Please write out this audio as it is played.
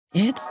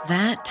It's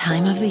that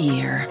time of the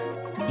year.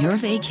 Your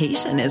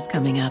vacation is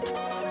coming up.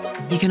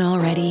 You can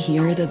already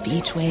hear the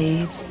beach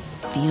waves,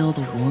 feel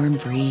the warm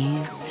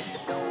breeze,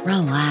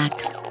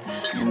 relax,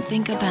 and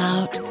think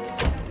about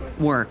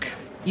work.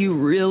 You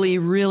really,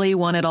 really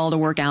want it all to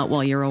work out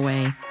while you're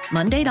away.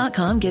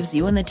 Monday.com gives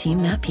you and the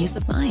team that peace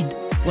of mind.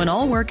 When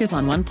all work is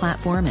on one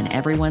platform and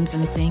everyone's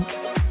in sync,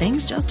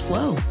 things just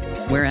flow.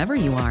 Wherever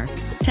you are,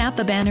 tap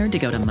the banner to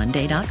go to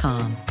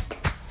Monday.com.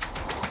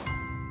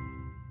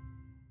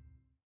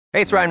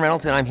 Hey, it's Ryan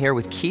Reynolds, and I'm here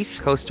with Keith,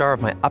 co-star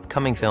of my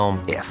upcoming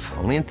film, If,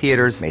 only in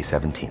theaters May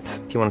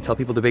 17th. Do you want to tell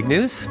people the big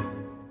news?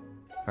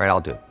 All right,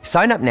 I'll do it.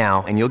 Sign up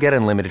now and you'll get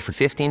unlimited for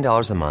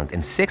 $15 a month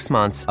and 6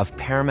 months of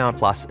Paramount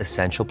Plus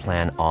Essential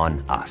Plan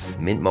on us.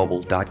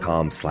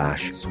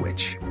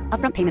 MintMobile.com/switch.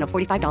 Upfront payment of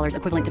 $45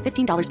 equivalent to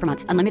 $15 per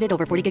month. Unlimited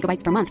over 40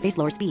 gigabytes per month. Face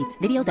lower speeds.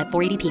 Videos at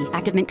 480p.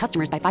 Active Mint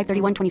customers by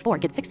 531.24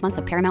 get 6 months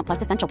of Paramount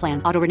Plus Essential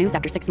Plan. Auto renews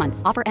after 6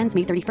 months. Offer ends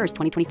May 31st,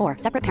 2024.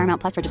 Separate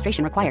Paramount Plus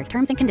registration required.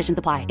 Terms and conditions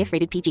apply if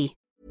rated PG.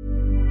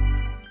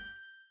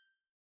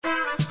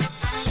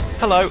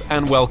 Hello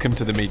and welcome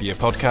to the Media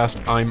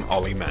Podcast. I'm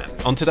Olly Mann.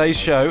 On today's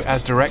show,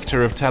 as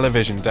director of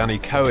television Danny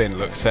Cohen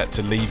looks set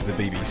to leave the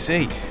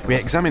BBC, we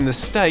examine the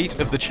state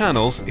of the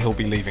channels he'll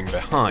be leaving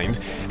behind.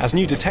 As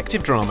new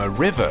detective drama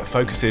River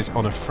focuses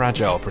on a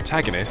fragile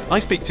protagonist, I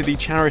speak to the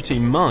charity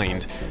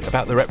Mind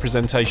about the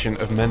representation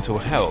of mental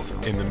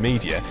health in the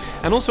media.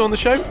 And also on the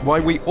show, why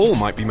we all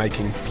might be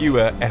making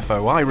fewer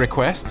FOI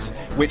requests,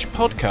 which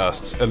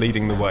podcasts are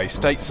leading the way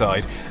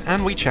stateside,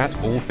 and we chat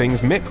all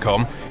things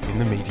MIPCOM in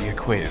the media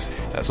quiz.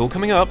 That's all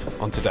coming up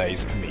on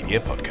today's Media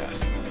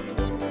Podcast.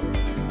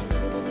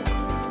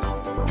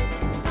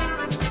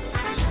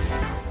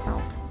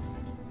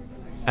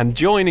 And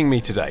joining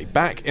me today,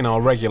 back in our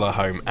regular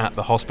home at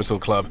the Hospital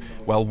Club,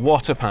 well,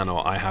 what a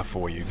panel I have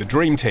for you. The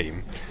Dream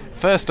Team.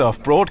 First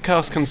off,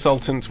 broadcast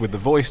consultant with the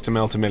voice to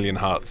melt a million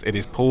hearts, it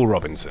is Paul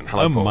Robinson.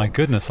 Hello, Paul. My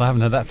goodness, I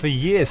haven't heard that for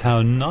years.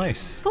 How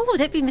nice. Paul,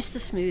 don't be Mr.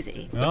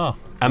 Smoothie. Oh,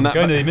 I'm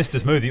going to be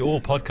Mr. Smoothie all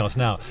podcast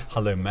now.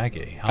 Hello,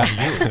 Maggie. How are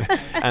you?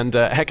 And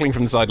heckling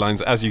from the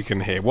sidelines, as you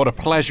can hear, what a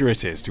pleasure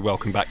it is to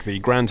welcome back the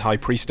Grand High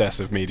Priestess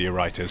of Media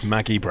Writers,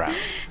 Maggie Brown.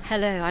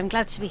 Hello, I'm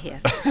glad to be here.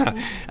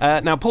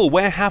 Now, Paul,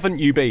 where haven't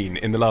you been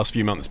in the last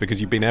few months? Because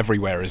you've been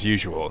everywhere as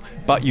usual.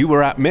 But you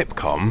were at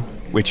MIPCOM,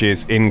 which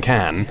is in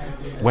Cannes,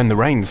 when the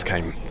rains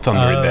came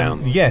thundering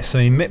down. Yes,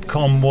 I mean,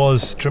 MIPCOM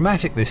was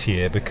dramatic this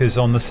year because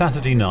on the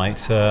Saturday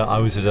night I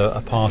was at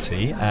a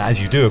party, as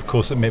you do, of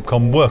course, at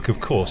MIPCOM. Work, of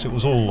course. It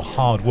was all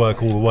hard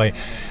work all the way.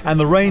 And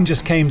the rain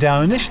just came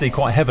down initially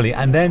quite heavily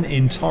and then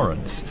in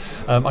torrents.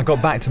 I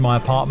got back to my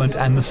apartment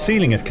and the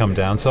ceiling had come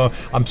down. So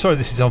I'm sorry,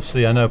 this is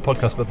obviously, I know, a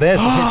podcast, but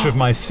there's a picture of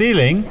my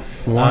ceiling.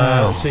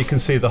 Wow. So you can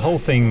see the whole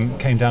thing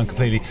came down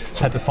completely.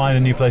 So I had to find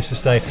a new place to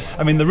stay.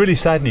 I mean, the really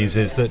sad news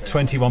is that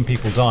 21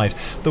 people died.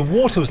 The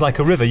water was like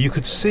a river. You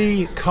could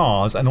see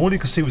cars, and all you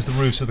could see was the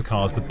roofs of the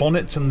cars. The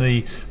bonnets and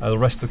the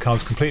rest of the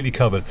cars completely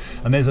covered.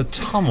 And there's a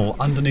tunnel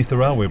underneath the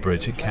railway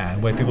bridge at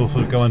Cannes where people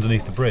sort of go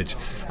underneath the bridge.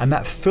 And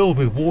that filled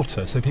with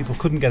water, so people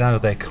couldn't get out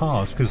of their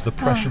cars because of the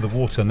pressure of the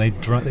water, and they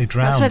drowned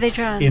That's where they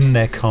drowned. in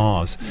their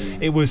cars.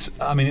 It was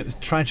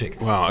tragic.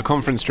 Wow, a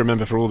conference to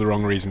remember for all the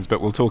wrong reasons, but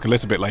we'll talk a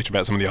little bit later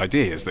about some of the ideas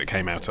that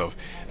came out of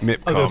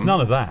MIPCOM. Oh, there was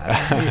none of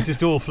that. It was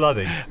just all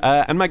flooding.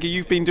 And Maggie,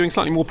 you've been doing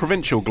slightly more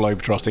provincial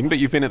globe-trotting, but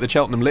you've been at the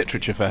Cheltenham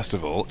Literature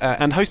Festival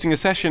and hosting a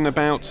session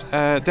about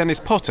Dennis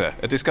Potter,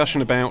 a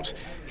discussion about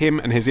him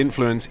and his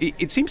influence.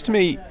 It seems to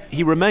me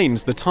he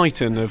remains the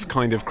titan of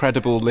kind of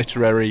credible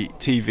literary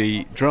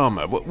TV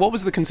drama. What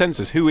was the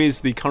consensus? Who is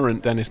the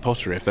current Dennis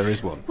Potter, if there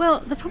is one? Well,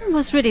 the problem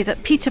was really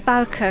that Peter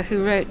Bowker,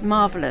 who wrote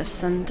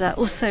Marvellous and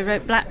also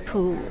wrote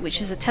Blackpool,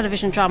 which is a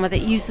television drama that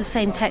used the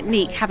same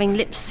technique, having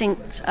lip-synced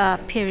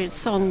period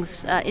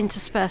songs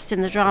interspersed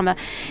in the drama,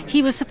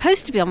 he was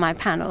supposed to be on my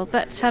panel,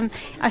 but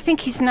I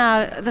think he's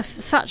now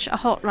such a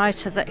hot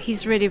writer that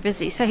he's really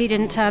busy, so he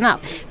didn't turn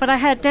up. But I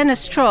had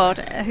Dennis Trod,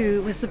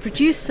 who was the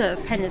producer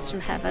of Pennies from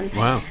Heaven,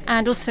 wow,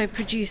 and also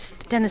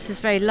produced Dennis's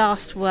very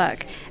last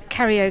work,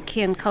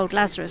 Karaoke and Cold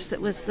Lazarus,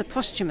 that was the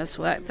posthumous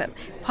work that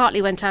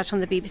partly went out on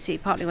the BBC,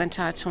 partly went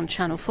out on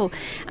Channel 4.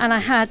 And I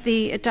had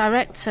the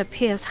director,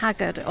 Piers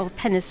Haggard, of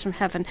Pennies from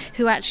Heaven,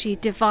 who actually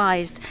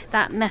devised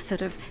that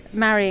method of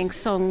marrying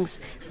songs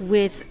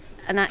with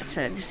an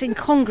actor, this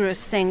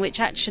incongruous thing which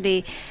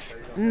actually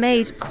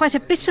made quite a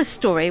bitter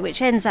story,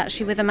 which ends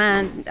actually with a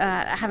man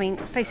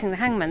facing the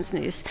hangman's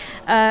noose,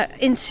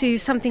 into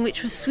something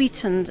which was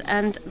sweetened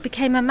and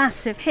became a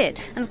massive hit.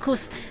 And of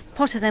course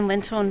Potter then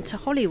went on to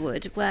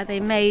Hollywood, where they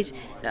made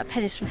a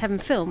Pennies from Heaven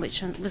film,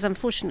 which was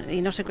unfortunately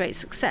not a great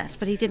success,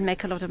 but he did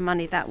make a lot of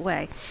money that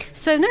way.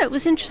 So no, it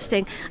was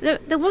interesting.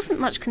 There wasn't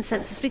much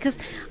consensus, because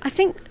I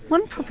think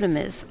one problem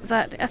is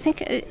that I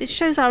think it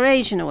shows our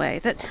age in a way,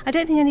 that I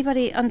don't think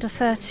anybody under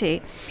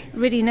 30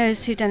 really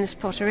knows who Dennis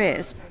Potter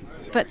is.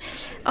 but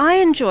I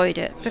enjoyed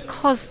it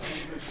because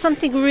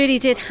something really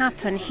did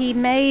happen. He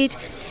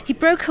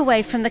broke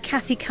away from the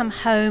Cathy come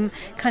home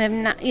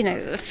kind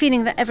of,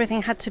 feeling that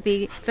everything had to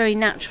be very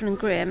natural and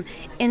grim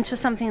into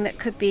something that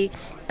could be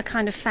a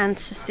kind of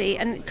fantasy,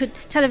 and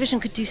television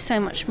could do so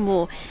much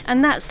more,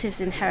 and that's his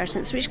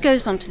inheritance, which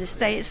goes on to this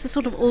day. It's the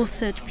sort of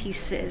authored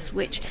pieces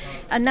which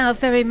are now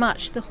very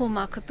much the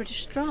hallmark of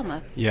British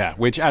drama. Yeah,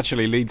 which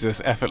actually leads us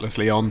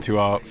effortlessly on to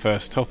our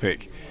first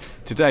topic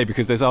today,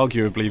 because there's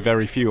arguably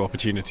very few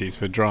opportunities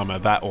for drama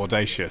that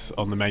audacious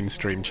on the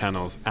mainstream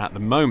channels at the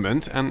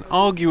moment, and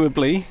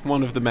arguably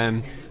one of the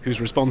men who's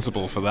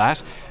responsible for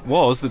that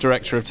was the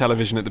director of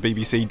television at the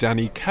BBC,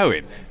 Danny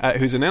Cohen,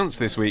 who's announced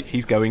this week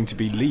he's going to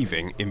be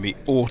leaving in the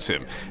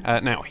autumn.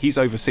 Now, he's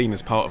overseen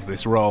as part of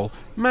this role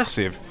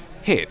massive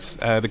hits,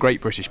 The Great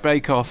British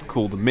Bake Off,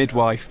 Call the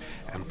Midwife,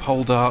 and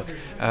Poldark,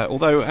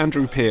 although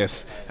Andrew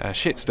Pearce,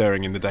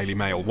 shit-stirring in the Daily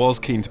Mail, was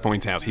keen to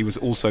point out he was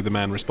also the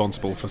man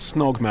responsible for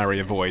Snog, Marry,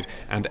 Avoid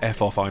and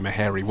F Off, I'm a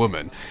Hairy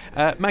Woman.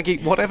 Maggie,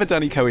 whatever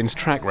Danny Cohen's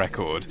track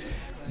record,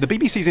 the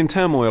BBC's in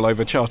turmoil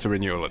over charter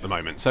renewal at the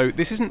moment, so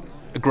this isn't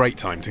a great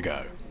time to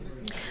go.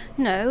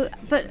 No,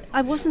 but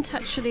I wasn't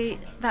actually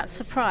that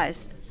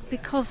surprised,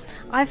 because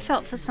I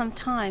felt for some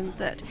time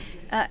that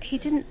he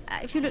didn't,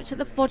 if you looked at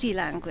the body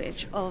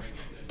language of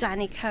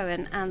Danny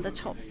Cohen and the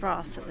top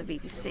brass at the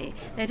BBC,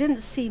 they didn't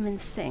seem in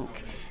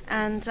sync.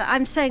 And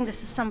I'm saying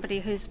this as somebody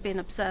who's been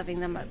observing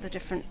them at the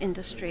different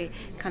industry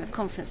kind of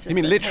conferences. You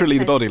mean literally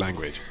the body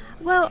language?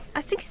 Well,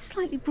 I think it's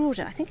slightly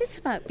broader. I think it's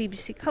about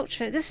BBC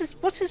culture. This is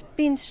what has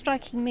been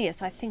striking me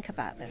as I think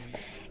about this,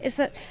 is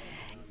that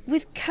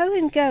with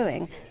Cohen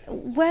going,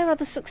 where are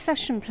the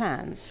succession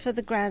plans for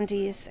the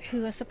grandees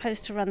who are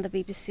supposed to run the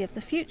BBC of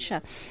the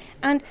future?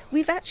 And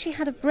we've actually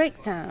had a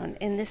breakdown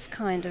in this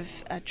kind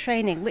of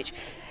training, which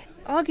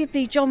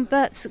arguably John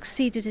Burt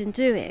succeeded in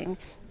doing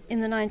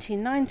in the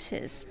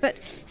 1990s.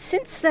 But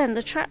since then,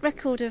 the track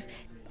record of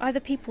either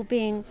people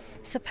being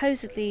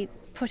supposedly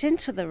put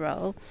into the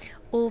role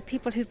or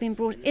people who've been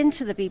brought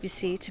into the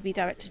BBC to be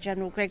Director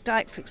General, Greg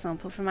Dyke, for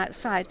example, from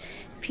outside,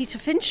 Peter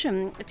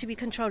Fincham to be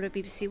controller of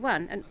BBC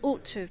One and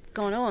ought to have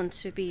gone on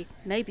to be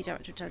maybe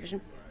Director of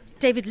Television,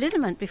 David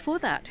Liddiment before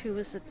that, who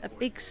was a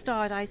big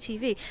star at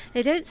ITV,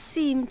 they don't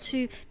seem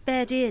to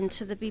bed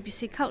into the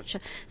BBC culture.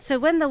 So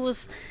when there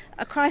was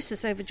a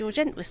crisis over George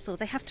Entwistle,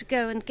 they have to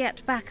go and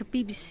get back a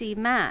BBC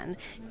man,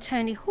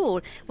 Tony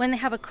Hall. When they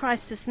have a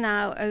crisis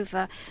now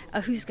over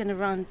who's going to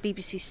run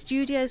BBC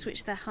Studios,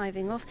 which they're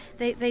hiving off,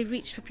 they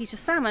reach for Peter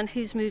Salmon,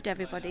 who's moved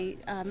everybody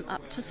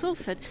up to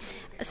Salford.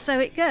 So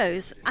it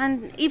goes.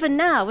 And even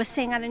now, we're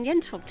seeing Alan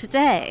Yentob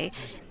today,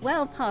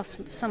 well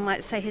past, some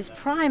might say, his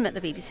prime at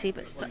the BBC,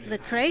 but the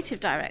creative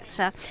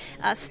director,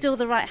 still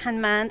the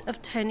right-hand man of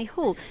Tony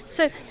Hall.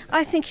 So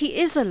I think he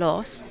is a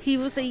loss. He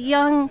was a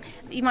young,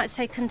 you might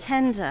say,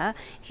 contender.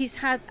 He's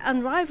had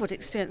unrivaled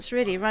experience,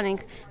 really,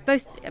 running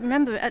both.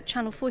 Remember, at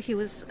Channel 4, he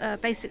was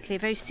basically a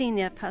very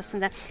senior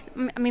person there.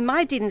 I mean,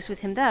 my dealings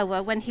with him there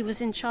were when he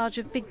was in charge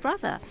of Big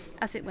Brother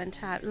as it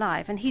went out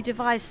live, and he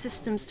devised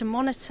systems to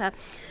monitor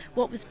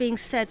what was being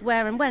said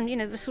where and when,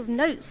 the sort of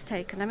notes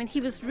taken. I mean,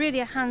 he was really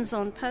a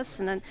hands-on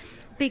person and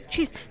big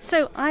cheese.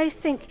 So I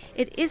think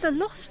it is a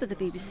loss for the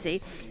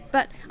BBC,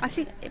 but I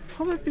think it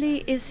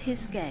probably is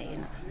his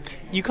gain.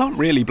 You can't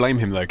really blame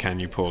him, though, can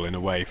you, Paul, in a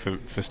way,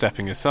 for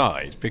stepping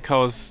aside?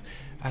 Because,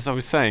 as I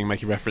was saying,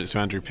 making reference to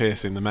Andrew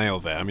Pearce in the Mail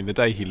there, I mean, the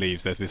day he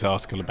leaves, there's this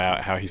article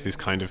about how he's this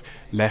kind of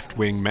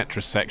left-wing,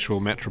 metrosexual,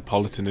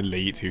 metropolitan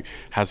elite who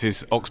has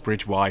his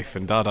Oxbridge wife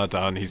and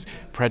da-da-da, and he's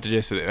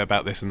prejudiced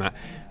about this and that.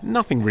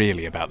 Nothing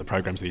really about the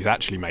programmes that he's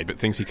actually made, but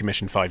things he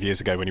commissioned 5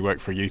 years ago when he worked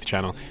for a youth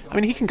channel. I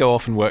mean, he can go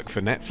off and work for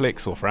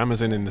Netflix or for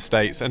Amazon in the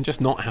States and just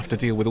not have to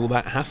deal with all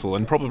that hassle,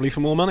 and probably for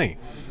more money.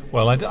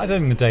 Well, I don't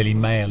think the Daily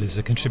Mail is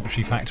a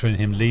contributory factor in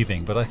him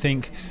leaving, but I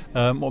think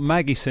what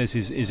Maggie says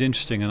is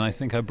interesting, and I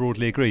think I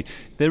broadly agree.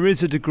 There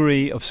is a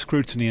degree of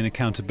scrutiny and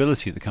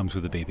accountability that comes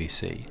with the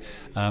BBC,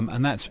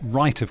 and that's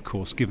right, of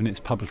course, given it's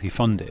publicly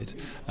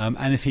funded.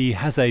 And if he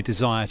has a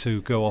desire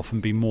to go off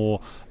and be more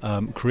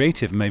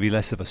creative, maybe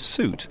less of a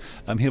suit,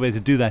 he'll be able to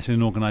do that in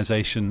an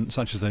organisation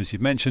such as those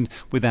you've mentioned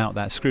without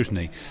that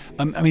scrutiny.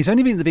 I mean, he's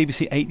only been at the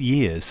BBC 8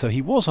 years, so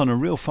he was on a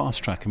real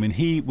fast track. I mean,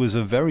 he was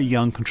a very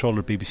young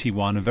controller of BBC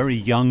One, a very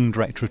young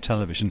director of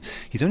television.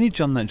 He's only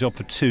done that job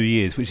for 2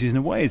 years, which is in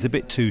a way is a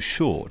bit too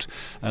short.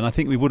 And I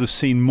think we would have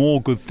seen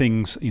more good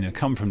things,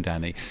 come from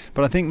Danny.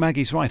 But I think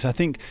Maggie's right. I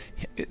think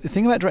the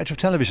thing about director of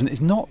television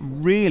is not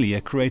really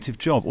a creative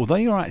job. Although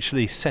you're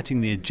actually setting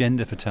the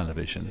agenda for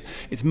television,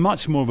 it's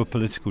much more of a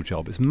political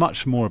job. It's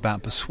much more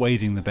about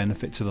persuading the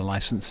benefits of the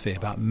licence fee,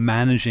 about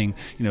managing,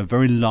 a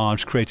very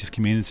large creative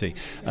community.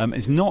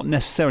 It's not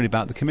necessarily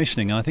about the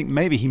commissioning. And I think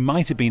maybe he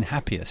might have been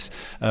happiest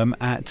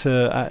at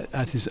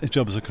his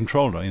job as a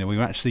controller.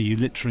 You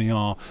literally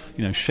are,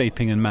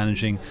 shaping and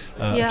managing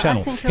a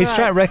channel. His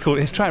track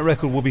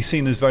record will be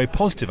seen as very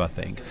positive, I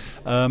think.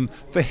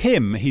 For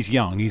him, he's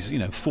young. He's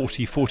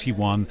 40,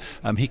 41.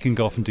 He can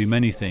go off and do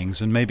many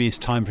things, and maybe it's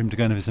time for him to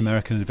go and have his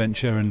American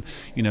adventure and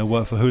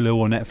work for Hulu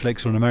or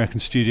Netflix or an American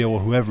studio or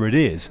whoever it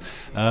is.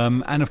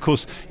 And of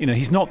course,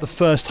 he's not the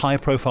first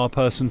high-profile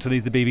person to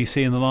leave the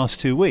BBC in the last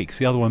 2 weeks.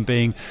 The other one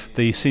being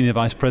the senior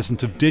vice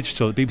president of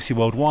digital at BBC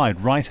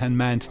Worldwide, right-hand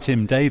man to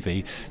Tim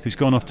Davie, who's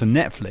gone off to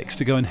Netflix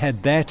to go and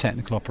head their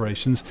technical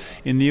operations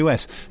in the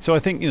US. So I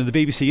think the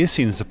BBC is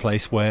seen as a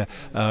place where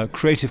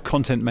creative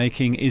content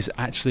making is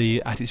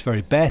actually at its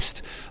very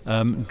best.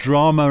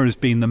 Drama has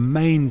been the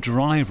main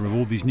driver of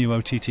all these new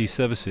OTT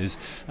services.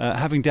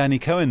 Having Danny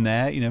Cohen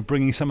there,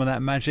 bringing some of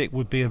that magic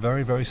would be a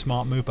very, very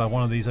smart move by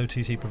one of these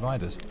OTT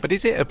providers. But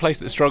is it a place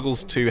that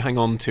struggles to hang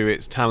on to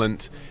its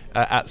talent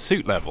at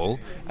suit level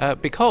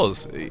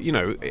because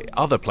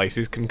other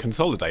places can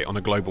consolidate on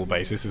a global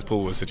basis, as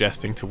Paul was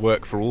suggesting, to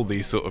work for all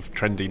these sort of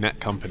trendy net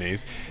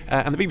companies,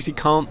 and the BBC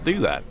can't do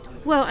that?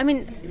 Well, I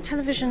mean,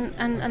 television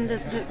and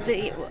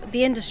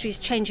the industry is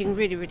changing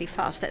really, really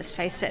fast, let's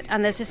face it.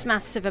 And there's this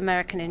massive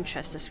American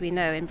interest, as we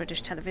know, in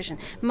British television.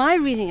 My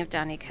reading of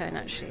Danny Cohen,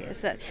 actually,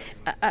 is that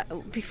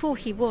before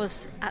he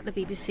was at the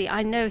BBC,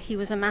 I know he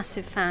was a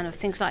massive fan of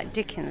things like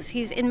Dickens.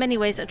 He's, in many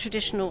ways, a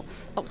traditional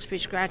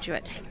Oxbridge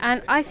graduate.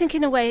 And I think,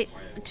 in a way,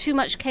 too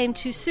much came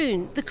too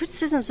soon. The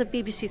criticisms of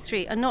BBC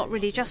Three are not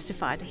really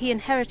justified. He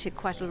inherited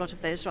quite a lot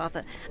of those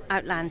rather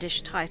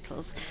outlandish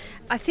titles.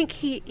 I think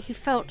he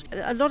felt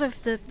a lot of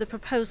the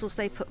proposals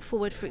they put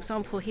forward, for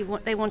example,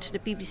 they wanted a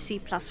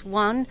BBC Plus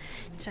One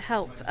to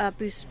help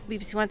boost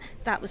BBC One.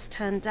 That was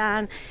turned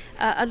down.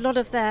 A lot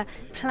of their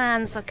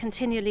plans are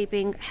continually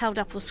being held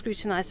up or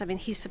scrutinised. I mean,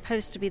 he's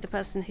supposed to be the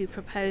person who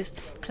proposed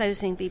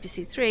closing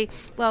BBC Three.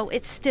 Well,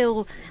 it's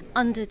still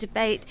under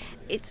debate.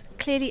 It's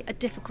clearly a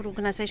difficult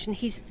organisation.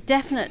 He's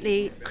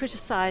definitely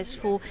criticised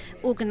for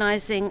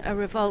organising a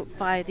revolt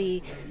by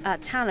the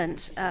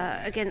talent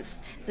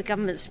against the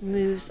government's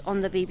moves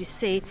on the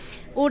BBC.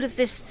 All of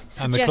this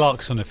suggests... And the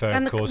Clarkson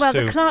affair, of course, well,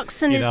 too. the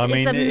Clarkson is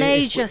a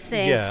major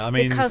thing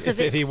because of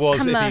its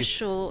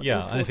commercial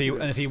importance.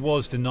 And if he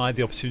was denied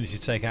the opportunity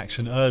to take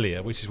action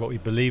earlier, which is what we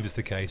believe is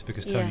the case,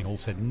 because Tony Hall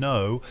said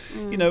no,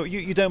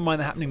 you don't mind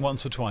that happening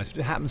once or twice, but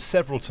it happens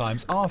several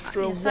times.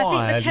 After a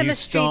while, you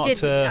start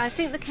to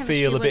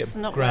feel a bit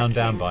ground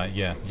down by it.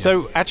 Yeah.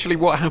 So actually,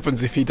 what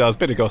happens if he does,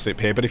 bit of gossip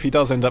here, but if he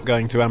does end up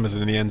going to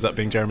Amazon and he ends up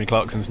being Jeremy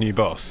Clarkson's new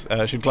boss,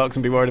 should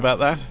Clarkson be worried about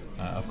that?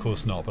 Of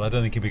course not, but I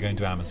don't think he'll be going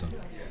to Amazon.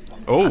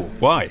 Oh,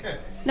 why?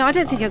 No, I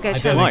don't think he'll go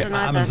to Amazon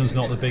either. Amazon's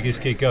not the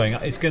biggest gig going.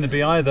 It's going to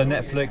be either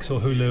Netflix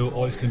or Hulu,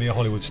 or it's going to be a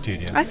Hollywood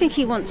studio. I think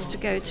he wants to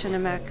go to an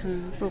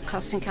American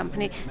broadcasting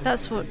company.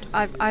 That's what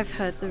I've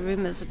heard the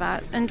rumours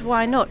about. And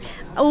why not?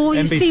 Or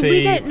you see,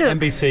 we don't look.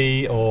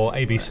 NBC or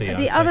ABC.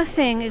 The other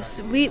thing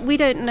is we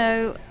don't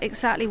know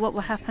exactly what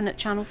will happen at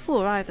Channel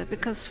 4 either,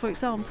 because, for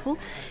example,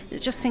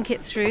 just think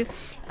it through.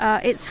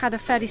 It's had a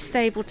fairly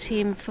stable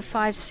team for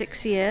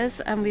 5-6 years,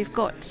 and we've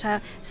got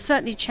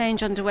certainly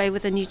change underway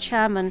with a new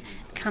chairman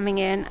coming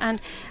in. And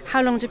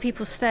how long do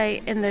people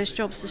stay in those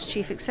jobs as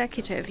chief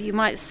executive? You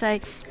might say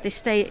they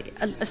stay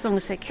as long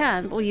as they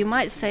can, or you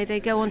might say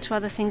they go on to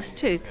other things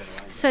too.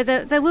 So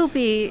there will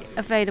be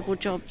available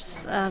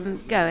jobs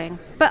going.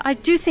 But I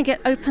do think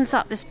it opens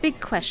up this big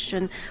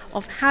question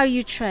of how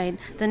you train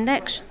the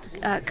next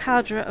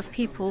cadre of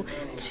people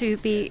to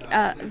be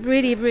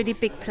really, really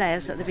big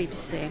players at the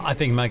BBC. I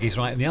think Maggie's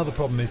right. And the other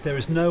problem is there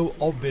is no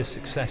obvious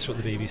successor at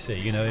the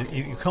BBC.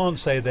 You can't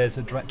say there's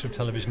a director of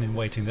television in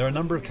waiting. There are a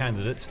number of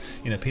candidates.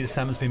 Peter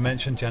Salmon's been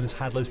mentioned, Janice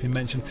Hadlow's been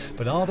mentioned,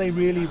 but are they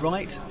really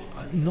right?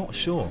 I'm not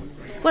sure.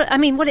 Well, I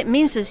mean, what it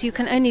means is you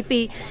can only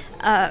be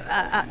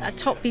a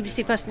top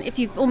BBC person if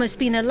you've almost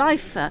been a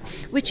lifer,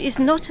 which is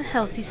not a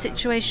healthy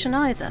situation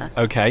either.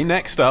 OK,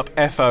 next up,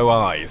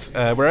 FOIs.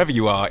 Wherever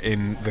you are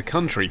in the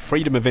country,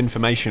 Freedom of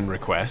Information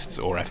requests,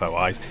 or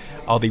FOIs,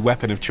 are the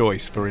weapon of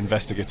choice for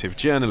investigative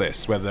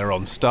journalists, whether they're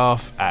on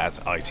staff at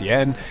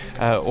ITN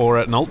or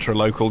at an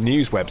ultra-local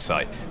news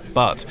website.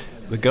 But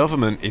the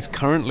government is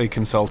currently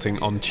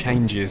consulting on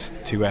changes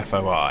to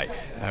FOI,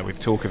 with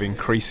talk of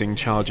increasing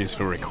charges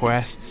for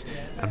requests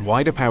and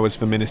wider powers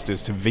for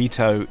ministers to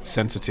veto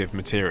sensitive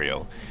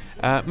material.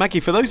 Maggie,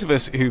 for those of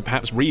us who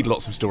perhaps read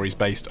lots of stories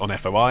based on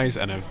FOIs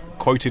and have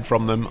quoted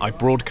from them, I've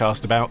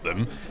broadcast about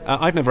them,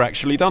 I've never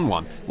actually done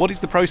one. What is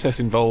the process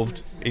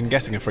involved in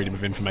getting a Freedom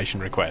of Information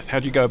request? How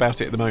do you go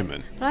about it at the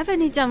moment? Well, I've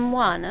only done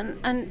one,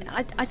 and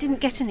I didn't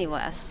get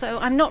anywhere, so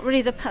I'm not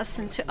really the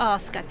person to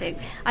ask, I think.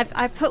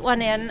 I put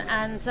one in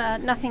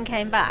and nothing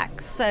came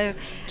back. So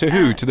to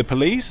who? To the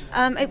police?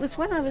 It was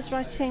when I was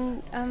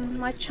writing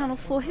my Channel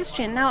 4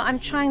 history, and now I'm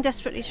trying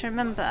desperately to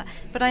remember,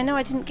 but I know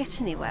I didn't get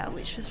anywhere,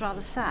 which was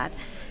rather sad.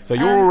 So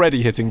you're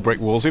already hitting brick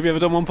walls. Have you ever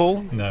done one,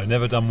 Paul? No,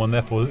 never done one.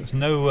 Therefore, it's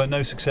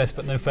no success,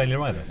 but no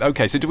failure either.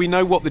 OK, so do we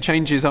know what the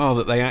changes are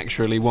that they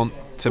actually want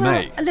to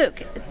make?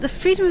 Look, the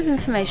Freedom of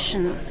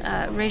Information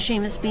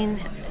regime has been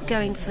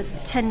going for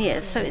 10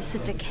 years, so it's a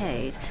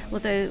decade,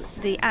 although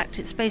the Act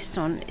it's based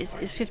on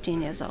is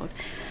 15 years old.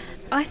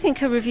 I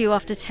think a review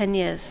after 10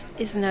 years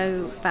is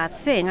no bad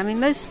thing. I mean,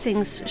 most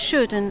things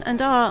should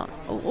and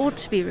ought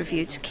to be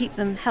reviewed to keep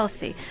them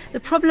healthy.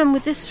 The problem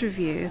with this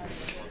review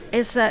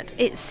is that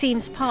it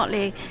seems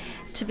partly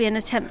to be an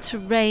attempt to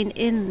rein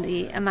in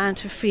the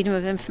amount of freedom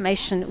of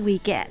information we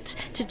get,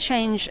 to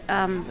change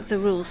the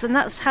rules. And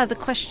that's how the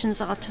questions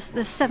are.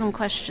 There's 7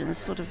 questions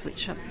sort of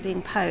which are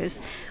being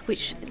posed,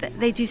 which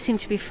they do seem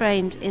to be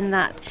framed in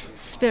that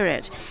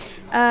spirit.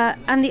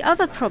 And the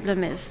other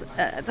problem is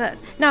that,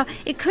 now,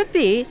 it could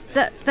be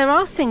that there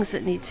are things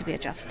that need to be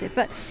adjusted,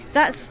 but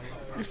that's,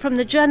 from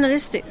the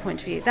journalistic point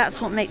of view, that's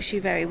what makes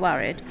you very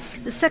worried.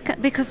 The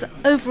second, because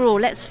overall,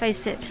 let's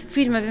face it,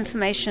 freedom of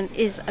information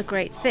is a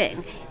great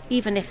thing,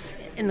 even if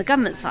in the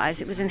government's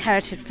eyes it was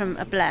inherited from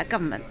a Blair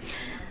government.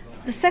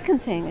 The second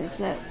thing is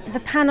that the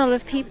panel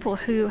of people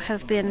who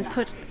have been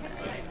put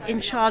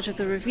in charge of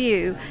the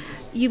review,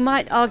 you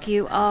might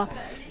argue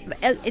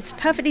it's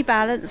perfectly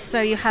balanced,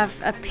 so you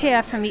have a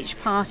peer from each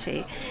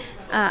party,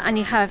 and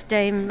you have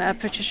Dame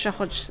Patricia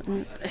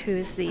Hodgson, who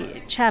is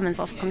the chairman of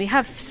Ofcom. You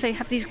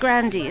have these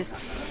grandees,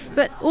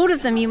 but all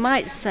of them, you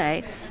might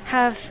say,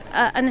 have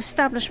an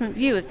establishment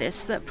view of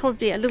this, that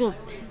probably a little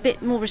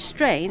bit more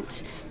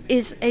restraint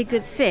is a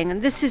good thing.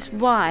 And this is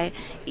why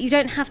you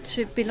don't have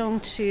to belong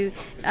to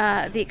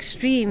the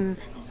extreme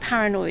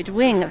paranoid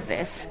wing of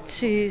this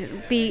to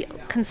be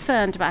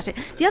concerned about it.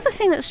 The other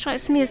thing that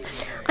strikes me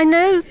is, I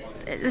know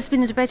there's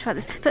been a debate about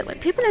this,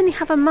 but people only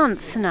have a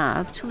month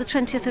now, till the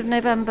 20th of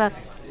November,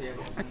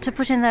 to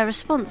put in their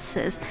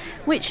responses,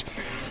 which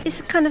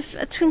is kind of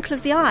a twinkle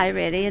of the eye,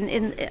 really,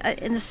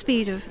 in the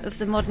speed of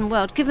the modern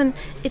world, given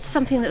it's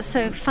something that's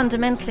so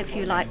fundamental, if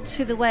you like,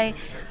 to the way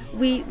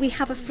we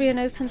have a free and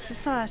open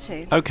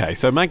society. OK,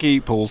 so Maggie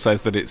Paul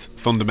says that it's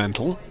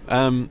fundamental.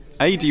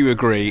 A, do you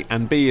agree?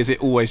 And B, is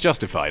it always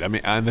justified? I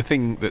mean, and the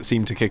thing that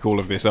seemed to kick all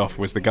of this off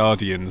was the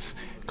Guardian's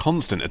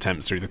constant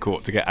attempts through the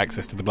court to get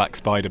access to the Black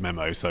Spider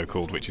memo,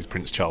 so-called, which is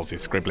Prince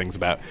Charles's scribblings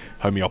about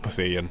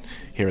homeopathy and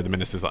here are the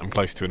ministers that I'm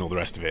close to and all the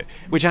rest of it,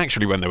 which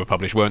actually, when they were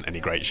published, weren't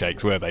any great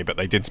shakes, were they? But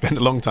they did spend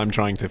a long time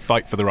trying to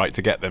fight for the right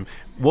to get them.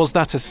 Was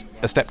that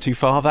a step too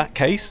far, that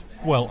case?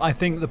 Well, I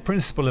think the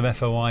principle of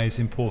FOI is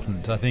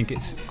important. I think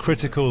it's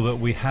critical that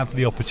we have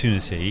the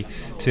opportunity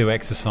to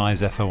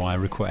exercise FOI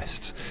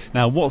requests.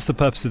 Now, what's the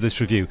purpose of this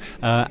review?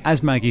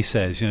 As Maggie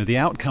says, the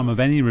outcome of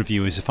any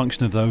review is a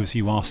function of those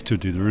you ask to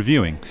do the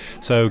reviewing.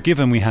 So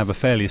given we have a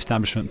fairly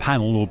establishment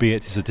panel,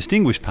 albeit it's a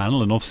distinguished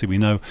panel, and obviously we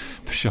know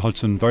Patricia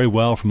Hodgson very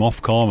well from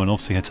Ofcom and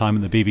obviously her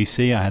time at the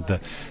BBC. I had the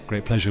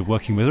great pleasure of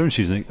working with her, and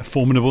she's a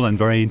formidable and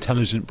very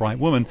intelligent, bright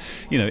woman.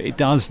 It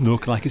does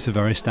look like it's a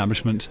very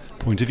establishment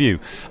point of view.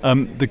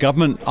 The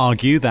government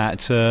argue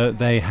that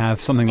they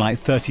have something like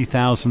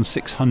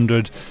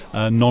 30,600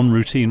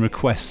 non-routine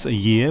requests a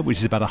year, which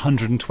is about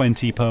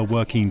 120 per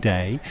working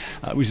day,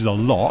 which is a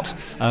lot.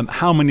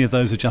 How many of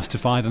those are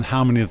justified and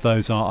how many of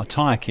those are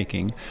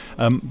tire-kicking?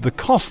 The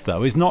cost,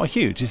 though, is not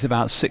huge. It's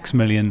about £6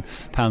 million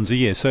a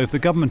year. So if the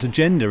government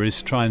agenda is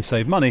to try and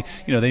save money,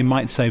 they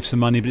might save some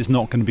money, but it's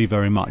not going to be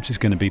very much. It's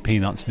going to be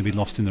peanuts and it'll be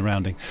lost in the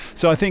rounding.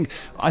 So I think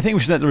we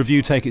should let the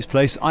review take its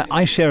place.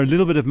 I share a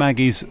little bit of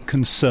Maggie's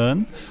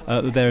concern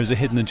that there is a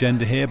hidden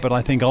agenda here, but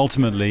I think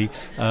ultimately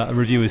a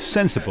review is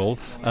sensible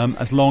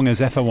as long as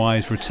FOI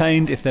is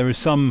retained. If there is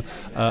some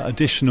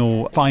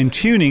additional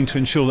fine-tuning to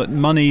ensure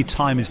that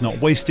time is not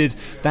wasted,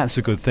 that's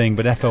a good thing,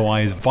 but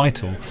FOI is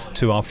vital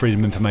to our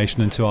freedom of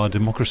information and to our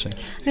democracy.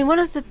 I mean, one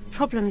of the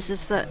problems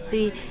is that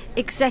the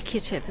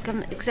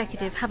government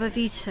executive, have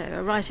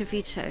a right of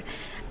veto,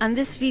 and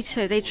this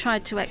veto they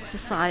tried to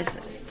exercise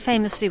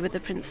famously with the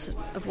Prince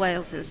of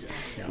Wales's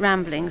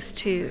ramblings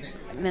to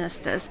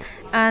ministers,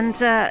 and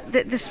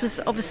this was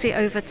obviously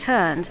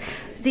overturned.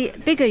 The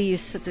bigger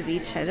use of the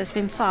veto, there's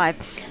been 5,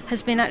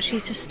 has been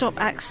actually to stop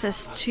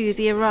access to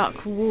the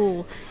Iraq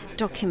War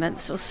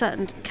documents or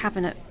certain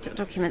cabinet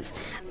documents,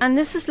 and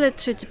this has led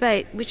to a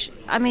debate which,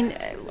 I mean,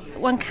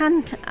 one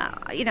can,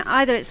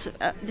 either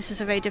this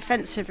is a very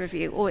defensive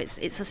review or it's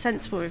a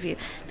sensible review.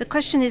 The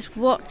question is,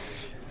 what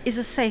is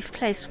a safe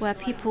place where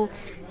people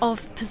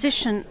of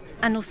position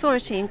and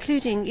authority,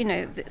 including,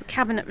 the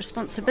cabinet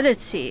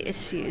responsibility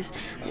issues,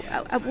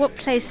 at what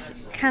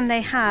place can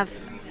they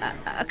have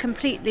a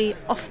completely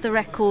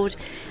off-the-record,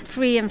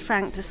 free and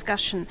frank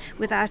discussion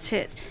without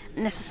it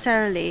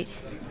necessarily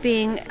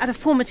being at a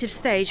formative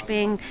stage,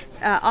 being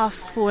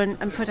asked for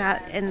and put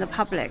out in the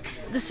public.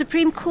 The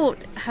Supreme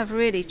Court have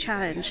really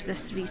challenged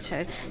this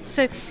veto.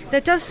 So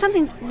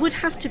something would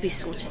have to be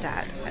sorted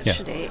out,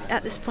 actually,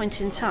 at this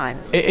point in time.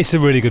 It's a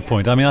really good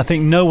point. I mean, I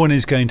think no one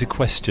is going to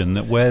question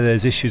that where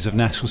there's issues of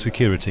national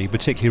security,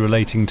 particularly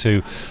relating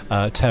to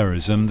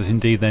terrorism, that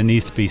indeed there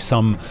needs to be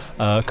some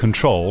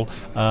control.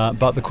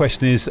 But the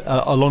question is,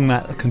 along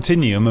that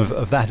continuum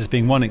of that as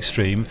being one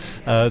extreme,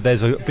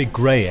 there's a big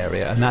grey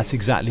area, and that's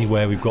exactly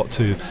where we've got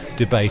to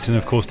debate. And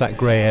of course, that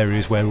grey area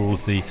is where all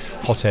of the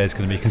hot air is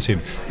going to be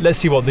consumed. Let's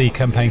see what the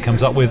campaign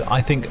comes up with.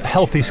 I think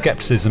healthy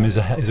scepticism is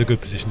a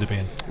good position to be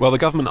in. Well, the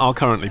government are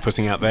currently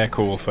putting out their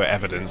call for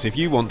evidence. If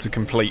you want to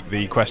complete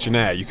the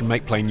questionnaire, you can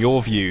make plain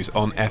your views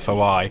on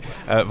FOI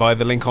via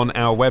the link on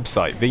our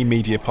website,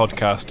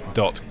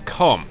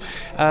 themediapodcast.com.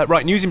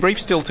 Right, news in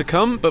brief still to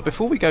come, but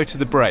before we go to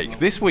the break,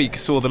 this week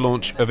saw the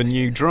launch of a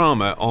new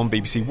drama on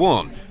BBC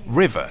One,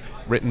 River,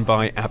 written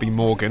by Abby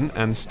Morgan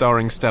and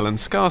starring Stellan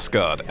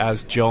Skarsgård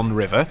as John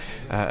River,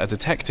 a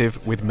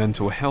detective with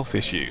mental health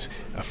issues.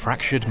 A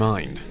fractured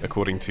mind,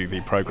 according to the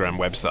programme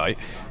website.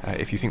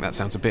 If you think that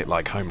sounds a bit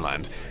like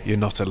Homeland, you're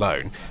not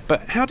alone.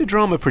 But how do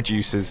drama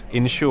producers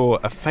ensure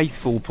a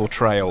faithful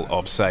portrayal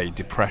of, say,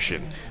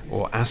 depression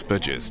or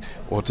Asperger's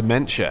or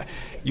dementia?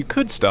 You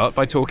could start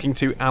by talking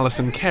to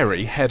Alison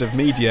Kerry, head of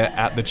media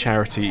at the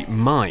charity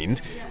Mind,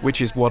 which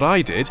is what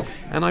I did,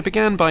 and I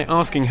began by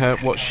asking her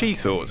what she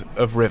thought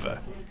of River.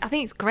 I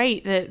think it's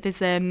great that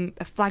there's a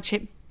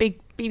flagship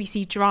big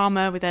BBC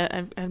drama with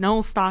an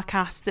all-star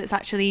cast that's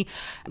actually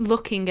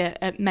looking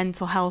at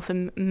mental health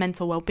and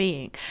mental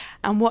well-being.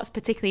 And what's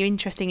particularly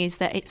interesting is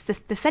that it's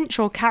the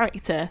central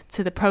character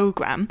to the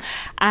programme,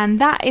 and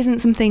that isn't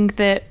something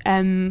that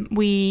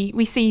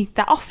we see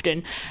that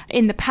often.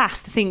 In the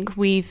past, I think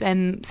we've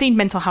seen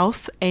mental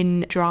health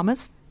in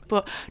dramas,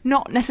 but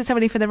not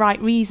necessarily for the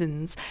right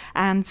reasons.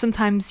 And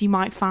sometimes you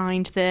might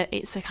find that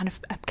it's a kind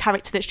of a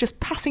character that's just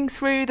passing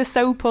through the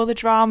soap or the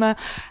drama.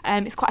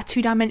 It's quite a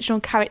two-dimensional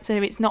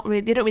character. It's not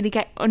really, they don't really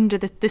get under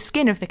the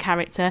skin of the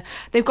character.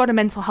 They've got a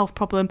mental health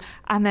problem,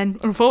 and then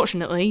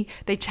unfortunately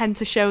they tend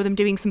to show them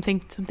doing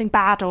something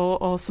bad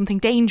or something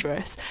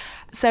dangerous.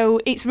 So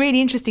it's really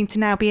interesting to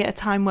now be at a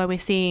time where we're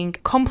seeing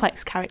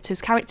complex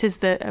characters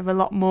that are a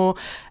lot more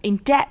in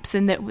depth,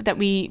 and that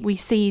we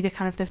see the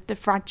kind of the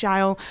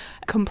fragile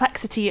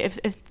complexity of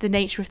the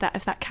nature of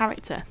that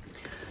character.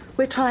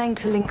 We're trying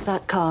to link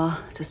that car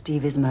to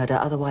Stevie's murder,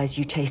 otherwise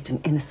you chased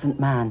an innocent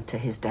man to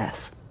his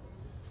death.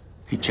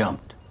 He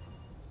jumped.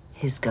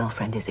 His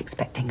girlfriend is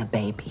expecting a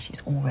baby.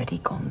 She's already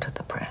gone to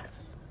the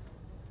press.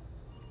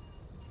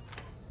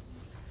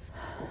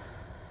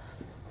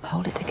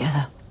 Hold it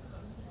together.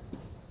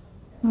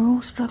 We're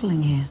all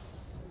struggling here.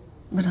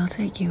 But I'll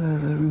take you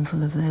over a room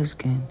full of those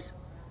goons.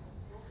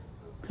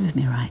 Prove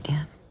me right,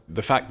 yeah?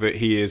 The fact that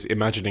he is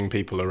imagining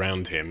people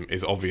around him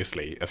is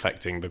obviously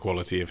affecting the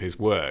quality of his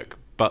work,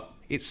 but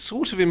it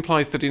sort of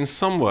implies that in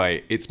some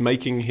way it's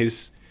making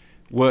his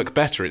work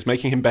better. It's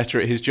making him better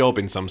at his job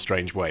in some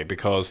strange way,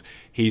 because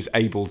he's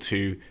able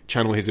to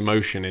channel his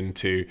emotion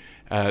into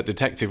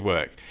detective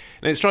work.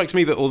 And it strikes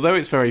me that although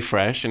it's very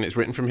fresh and it's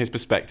written from his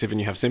perspective and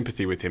you have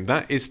sympathy with him,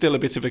 that is still a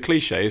bit of a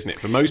cliche, isn't it?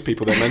 For most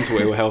people, their mental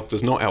ill health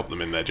does not help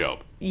them in their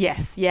job.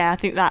 Yes, yeah, I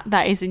think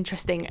that is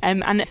interesting.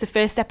 And it's the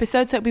first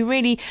episode, so it'll be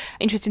really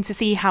interesting to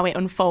see how it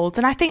unfolds.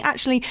 And I think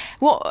actually,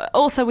 what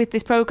also with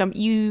this programme,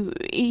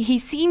 he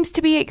seems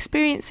to be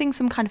experiencing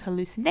some kind of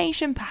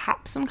hallucination,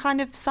 perhaps some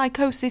kind of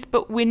psychosis,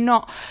 but we're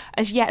not,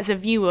 as yet as a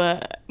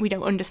viewer, we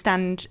don't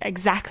understand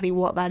exactly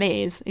what that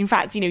is. In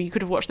fact, you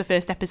could have watched the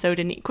first episode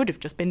and it could have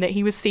just been that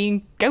he was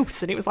seeing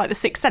ghosts and it was like the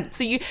Sixth Sense.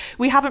 So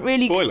we haven't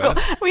really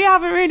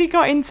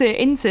got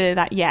into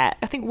that yet.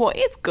 I think what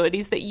is good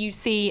is that you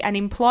see an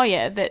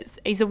employer that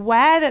is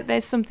aware that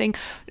there's something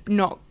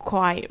not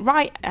quite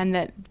right, and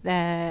that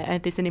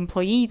there's an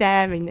employee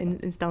there in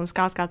Stellan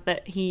Skarsgård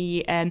that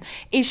he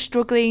is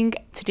struggling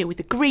to deal with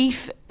the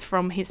grief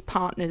from his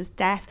partner's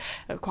death,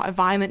 quite a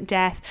violent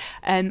death,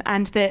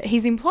 and that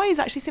his employer is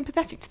actually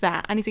sympathetic to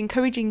that and is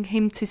encouraging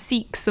him to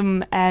seek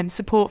some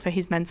support for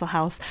his mental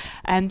health.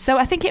 So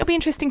I think it'll be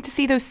interesting to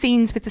see those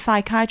scenes with the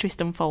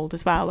psychiatrist unfold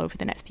as well over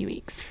the next few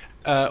weeks.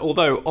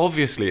 Although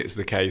obviously it's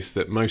the case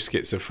that most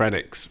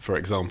schizophrenics, for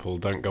example,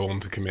 don't go on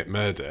to commit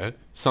murder.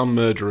 Some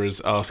murderers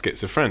are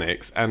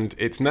schizophrenics, and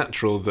it's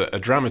natural that a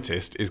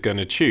dramatist is going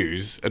to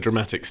choose a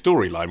dramatic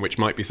storyline, which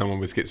might be someone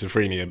with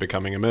schizophrenia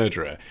becoming a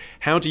murderer.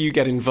 How do you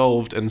get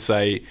involved and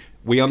say,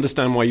 we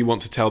understand why you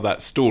want to tell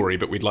that story,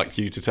 but we'd like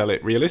you to tell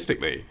it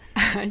realistically?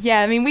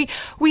 Yeah, I mean,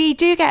 we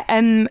do get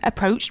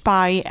approached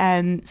by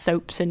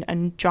soaps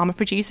and drama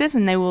producers,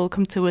 and they will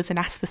come to us and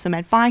ask for some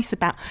advice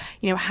about,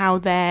 how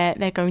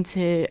they're going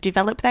to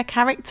develop their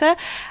character.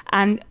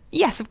 And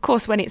yes, of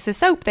course, when it's a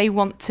soap, they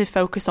want to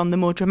focus on the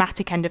more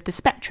dramatic end of the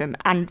spectrum.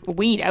 And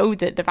we know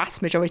that the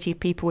vast majority of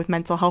people with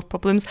mental health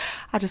problems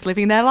are just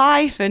living their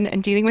life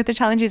and dealing with the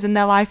challenges in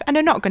their life and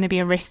are not going to be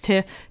a risk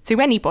to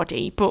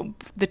anybody. But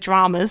the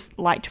dramas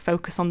like to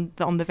focus on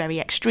the very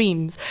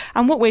extremes.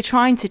 And what we're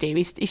trying to do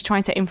is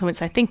trying to influence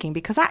their thinking,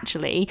 because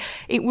actually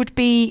it would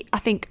be, I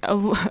think,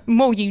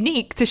 more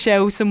unique to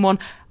show someone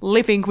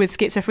living with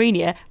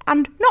schizophrenia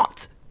and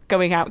not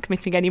going out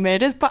committing any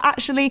murders, but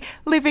actually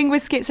living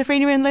with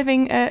schizophrenia and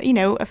living,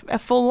 a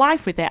full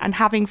life with it and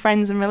having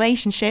friends and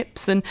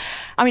relationships. And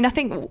I mean, I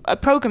think a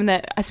programme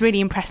that has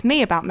really impressed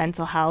me about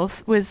mental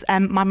health was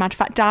My Mad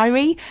Fat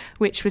Diary,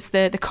 which was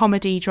the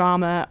comedy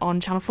drama on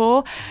Channel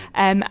 4.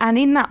 And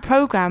in that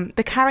programme,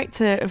 the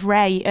character of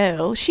Ray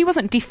Earl, she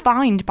wasn't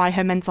defined by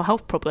her mental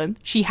health problem.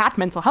 She had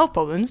mental health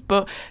problems,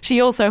 but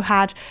she also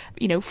had,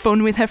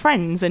 fun with her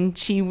friends, and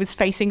she was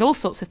facing all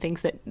sorts of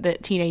things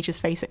that teenagers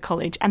face at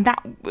college. And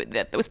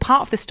that was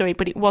part of the story,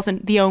 but it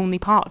wasn't the only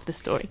part of the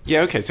story.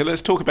 Yeah, okay, so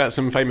let's talk about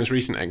some famous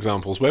recent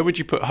examples. Where would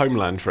you put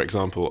Homeland, for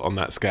example, on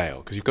that scale?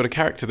 Because you've got a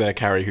character there,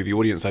 Carrie, who the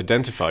audience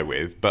identify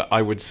with, but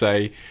I would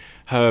say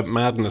her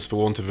madness, for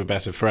want of a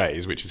better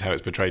phrase, which is how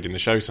it's portrayed in the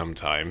show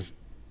sometimes,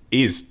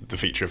 is the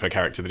feature of her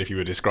character that if you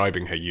were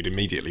describing her, you'd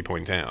immediately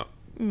point out.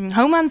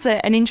 Homeland's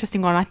an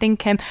interesting one. I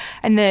think in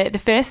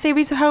the first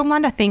series of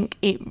Homeland, I think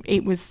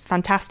it was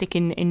fantastic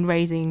in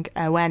raising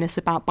awareness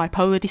about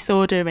bipolar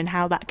disorder and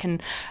how that can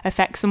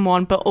affect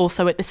someone, but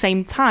also at the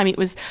same time it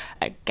was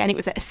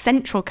a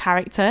central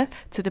character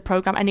to the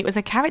programme, and it was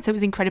a character that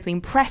was incredibly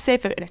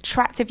impressive, an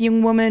attractive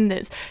young woman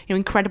that's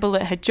incredible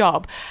at her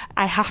job.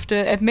 I have to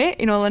admit,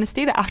 in all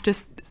honesty, that after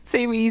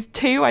Series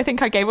 2, I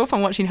think I gave up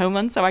on watching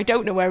Homeland, so I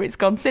don't know where it's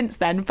gone since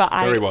then. But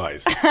Very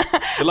wise.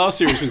 The last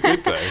series was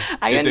good, though.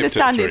 I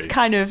understand it's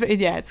kind of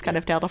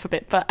tailed off a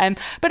bit, but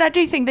I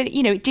do think that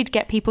it did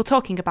get people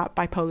talking about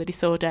bipolar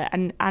disorder,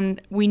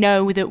 and we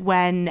know that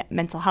when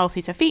mental health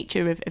is a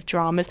feature of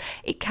dramas,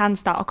 it can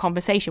start a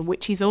conversation,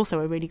 which is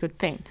also a really good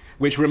thing.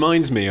 Which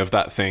reminds me of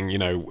that thing,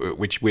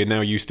 which we're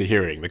now used to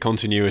hearing, the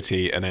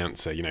continuity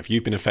announcer. If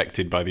you've been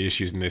affected by the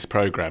issues in this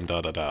programme,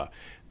 da-da-da.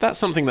 That's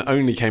something that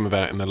only came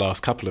about in the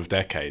last couple of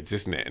decades,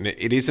 isn't it? And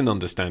it is an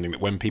understanding that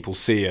when people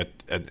see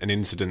an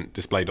incident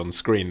displayed on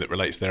screen that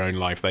relates to their own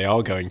life, they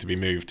are going to be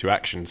moved to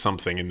action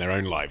something in their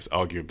own lives,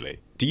 arguably.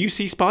 Do you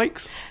see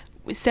spikes?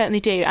 We certainly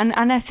do. And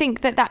I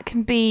think that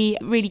can be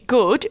really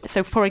good.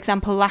 So, for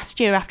example, last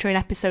year after an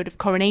episode of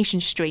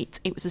Coronation Street,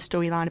 it was a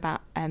storyline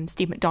about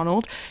Steve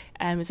McDonald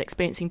was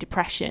experiencing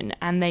depression,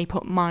 and they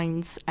put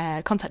Mind's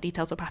contact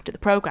details up after the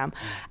programme.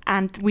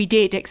 And we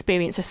did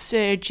experience a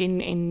surge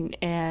in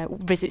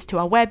visits to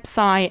our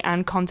website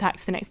and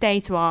contacts the next day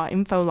to our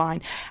info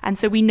line. And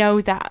so we know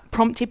that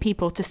prompted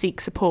people to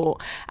seek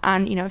support.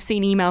 And, I've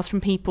seen emails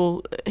from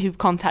people who've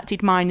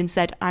contacted Mind and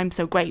said, I'm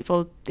so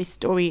grateful, this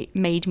story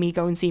made me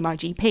go and see my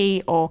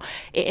GP, or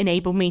it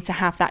enabled me to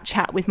have that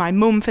chat with my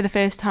mum for the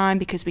first time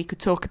because we could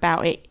talk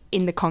about it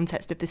in the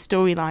context of the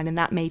storyline, and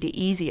that made it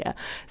easier.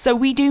 So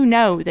we do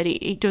know that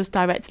it does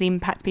directly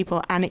impact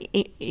people, and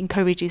it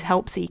encourages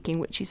help seeking,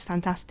 which is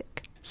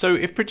fantastic. So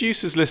if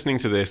producers listening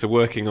to this are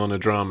working on a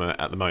drama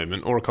at the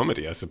moment, or a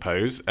comedy, I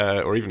suppose,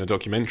 or even a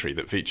documentary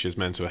that features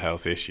mental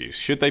health issues,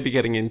 should they be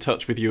getting in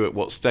touch with you? At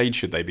what stage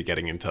should they be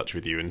getting in touch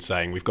with you and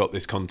saying, we've got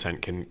this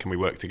content, can we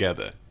work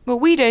together? Well,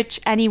 we'd urge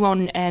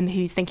anyone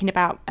who's thinking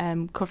about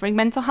covering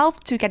mental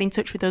health to get in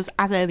touch with us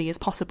as early as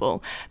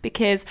possible,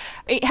 because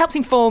it helps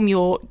inform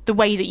the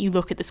way that you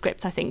look at the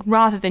script, I think,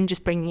 rather than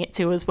just bringing it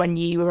to us when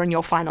you are on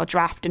your final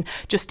draft and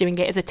just doing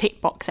it as a tick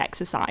box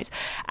exercise.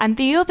 And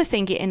the other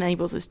thing it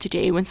enables us to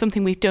do, and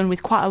something we've done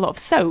with quite a lot of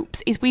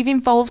soaps, is we've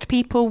involved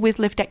people with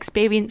lived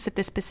experience of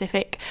the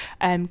specific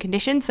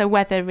condition. So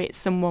whether it's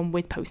someone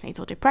with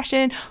postnatal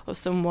depression or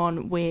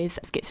someone with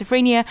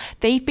schizophrenia,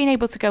 they've been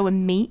able to go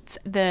and meet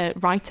the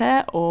writer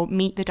or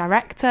meet the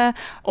director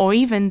or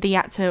even the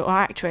actor or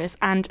actress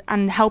and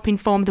help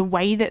inform the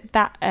way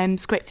that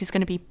script is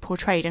going to be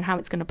portrayed and how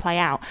it's going to play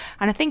out.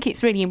 And I think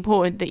it's really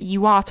important that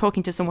you are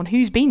talking to someone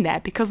who's been there,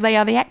 because they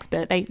are the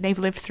expert. They've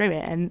lived through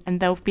it, and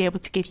they'll be able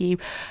to give you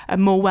a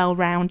more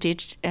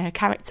well-rounded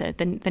character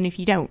than if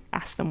you don't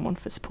ask them one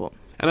for support.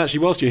 And actually,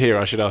 whilst you're here,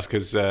 I should ask,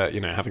 because,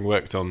 having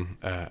worked on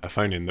a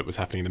phone-in that was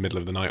happening in the middle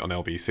of the night on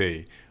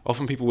LBC,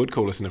 often people would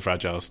call us in a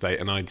fragile state,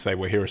 and I'd say,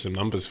 well, here are some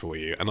numbers for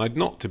you. And I'd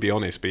not, to be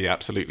honest, be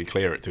absolutely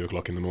clear at 2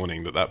 o'clock in the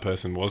morning that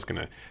person was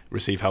going to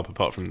receive help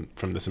apart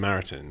from the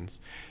Samaritans.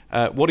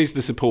 What is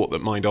the support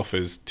that Mind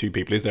offers to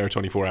people? Is there a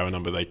 24-hour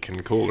number they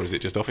can call, or is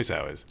it just office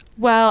hours?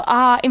 Well,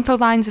 our info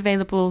line's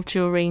available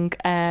during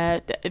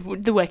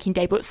the working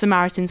day, but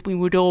Samaritans, we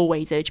would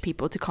always urge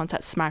people to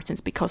contact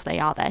Samaritans because they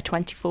are there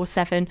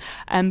 24/7.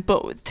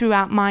 But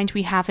throughout Mind,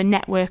 we have a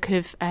network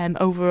of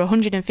over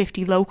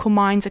 150 local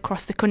Minds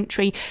across the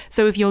country.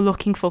 So if you're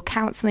looking for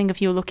counselling, if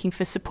you're looking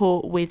for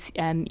support with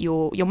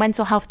your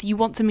mental health, you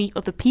want to meet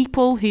other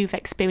people who've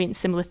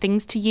experienced similar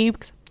things to you,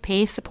 because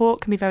peer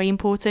support can be very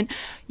important,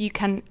 you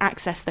can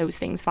access those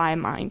things via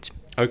Mind.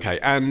 Okay,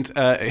 and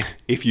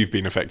if you've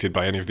been affected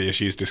by any of the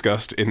issues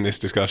discussed in this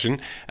discussion,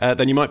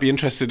 then you might be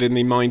interested in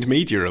the Mind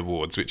Media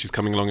Awards, which is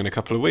coming along in a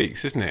couple of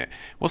weeks, isn't it?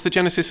 What's the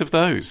genesis of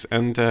those?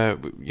 And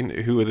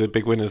who are the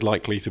big winners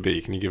likely to be?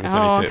 Can you give us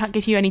any tips? I can't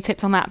give you any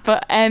tips on that.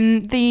 But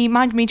the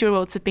Mind Media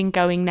Awards have been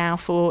going now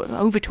for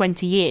over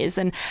 20 years.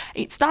 And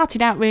it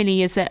started out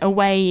really as a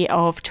way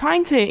of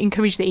trying to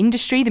encourage the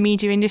industry, the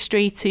media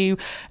industry, to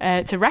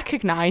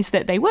recognise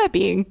that they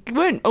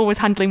weren't always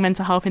handling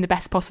mental health in the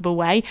best possible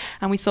way.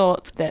 And we thought,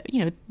 thought that,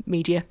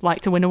 media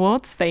like to win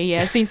awards.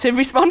 They seem to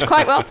respond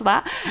quite well to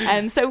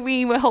that. So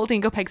we were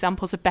holding up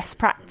examples of best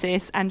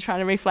practice and trying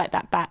to reflect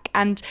that back.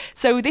 And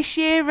so this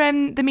year,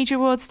 the Media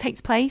Awards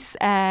takes place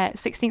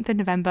 16th of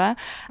November.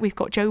 We've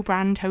got Jo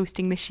Brand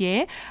hosting this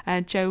year.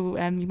 Jo,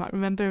 you might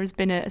remember, has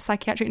been a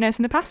psychiatric nurse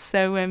in the past,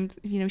 so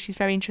she's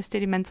very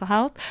interested in mental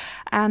health.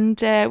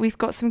 And we've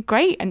got some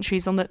great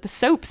entries on the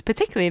soaps,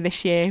 particularly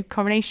this year.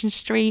 Coronation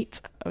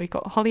Street, we've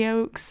got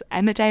Hollyoaks,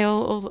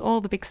 Emmerdale,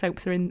 all the big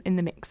soaps are in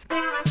the mix.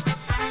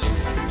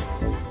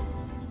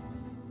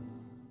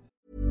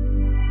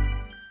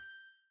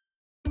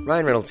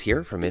 Ryan Reynolds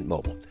here from Mint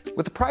Mobile.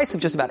 With the price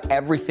of just about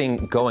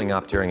everything going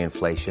up during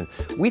inflation,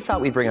 we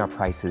thought we'd bring our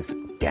prices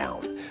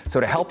down. So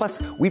to help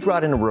us, we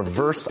brought in a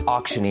reverse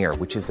auctioneer,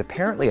 which is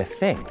apparently a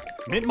thing.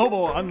 Mint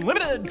Mobile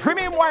Unlimited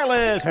Premium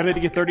Wireless. How to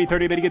get 30,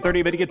 30, bit to get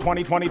 30, bit to get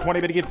 20, 20, 20,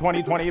 bit to get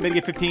 20, 20, bit to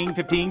get 15,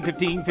 15,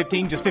 15,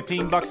 15, just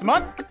 $15 a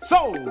month?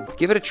 Sold!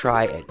 Give it a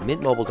try at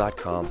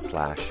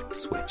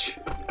mintmobile.com/switch.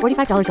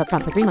 $45 up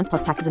front for 3 months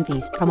plus taxes and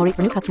fees. Promo rate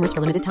for new customers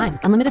for limited time.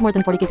 Unlimited more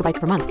than 40 gigabytes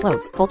per month.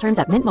 Slows full terms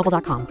at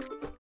mintmobile.com.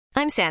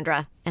 I'm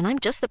Sandra, and I'm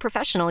just the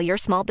professional your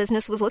small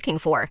business was looking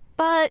for.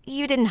 But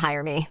you didn't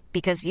hire me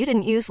because you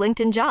didn't use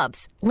LinkedIn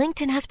Jobs.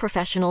 LinkedIn has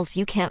professionals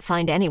you can't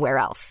find anywhere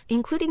else,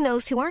 including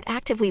those who aren't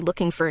actively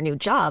looking for a new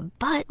job,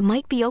 but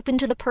might be open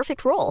to the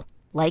perfect role,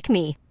 like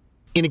me.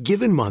 In a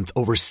given month,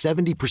 over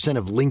 70%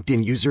 of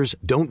LinkedIn users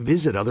don't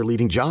visit other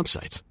leading job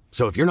sites.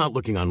 So if you're not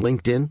looking on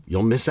LinkedIn,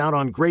 you'll miss out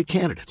on great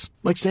candidates,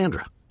 like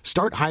Sandra.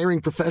 Start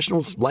hiring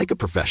professionals like a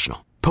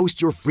professional. Post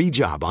your free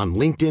job on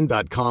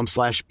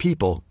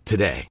linkedin.com/people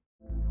today.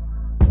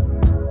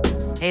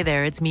 Hey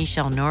there, it's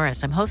Michelle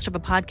Norris. I'm host of a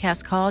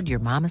podcast called Your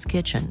Mama's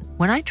Kitchen.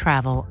 When I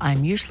travel,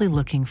 I'm usually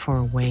looking for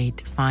a way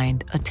to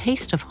find a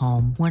taste of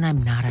home when I'm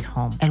not at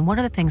home. And one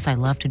of the things I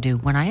love to do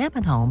when I am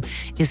at home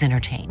is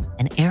entertain.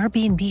 And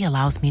Airbnb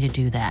allows me to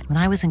do that. When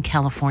I was in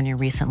California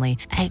recently,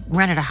 I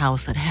rented a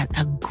house that had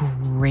a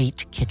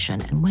great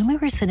kitchen. And when we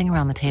were sitting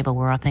around the table,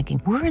 we're all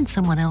thinking, we're in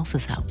someone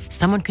else's house.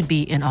 Someone could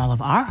be in all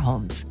of our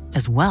homes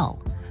as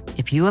well.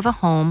 If you have a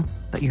home,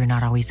 but you're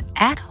not always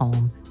at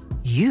home,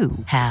 you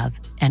have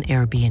an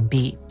Airbnb.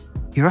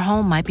 Your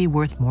home might be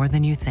worth more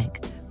than you think.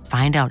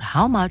 Find out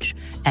how much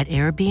at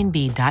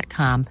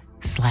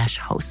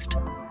airbnb.com/host.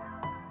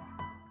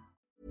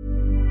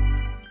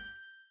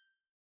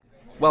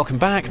 Welcome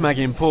back.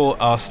 Maggie and Paul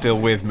are still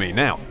with me.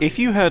 Now, if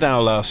you heard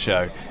our last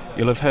show,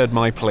 you'll have heard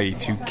my plea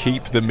to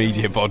keep the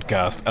media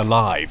podcast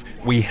alive.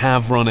 We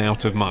have run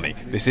out of money.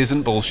 This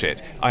isn't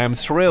bullshit. I am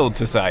thrilled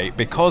to say,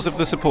 because of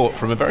the support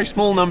from a very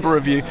small number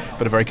of you,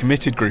 but a very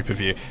committed group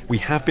of you, we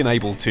have been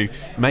able to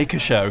make a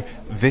show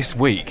this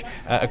week.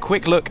 A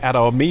quick look at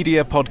our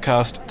media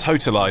podcast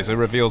totalizer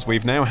reveals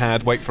we've now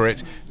had, wait for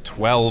it,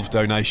 12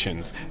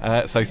 donations.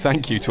 So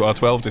thank you to our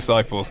 12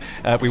 disciples.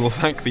 We will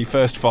thank the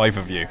first 5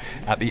 of you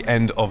at the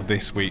end of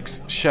this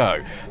week's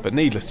show. But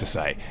needless to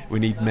say, we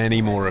need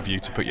many more of you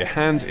to put your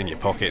hands in your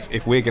pockets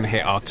if we're going to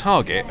hit our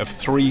target of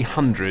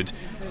 300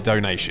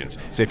 donations.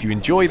 So if you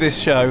enjoy this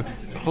show,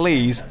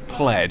 please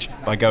pledge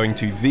by going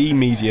to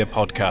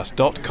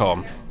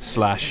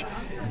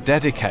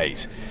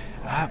themediapodcast.com/dedicate.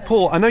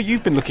 Paul, I know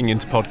you've been looking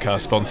into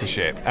podcast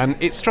sponsorship, and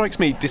it strikes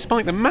me,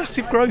 despite the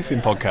massive growth in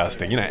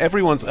podcasting,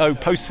 everyone's,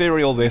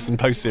 post-serial this and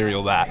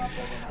post-serial that,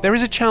 there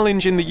is a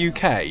challenge in the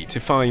UK to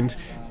find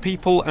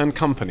people and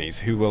companies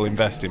who will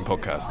invest in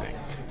podcasting.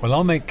 Well,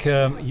 I'll make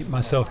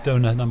myself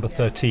donor number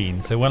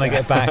 13. So when I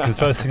get back, the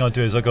first thing I'll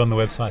do is I'll go on the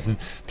website and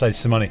pledge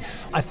some money.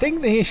 I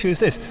think the issue is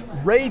this.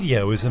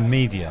 Radio as a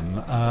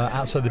medium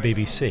outside the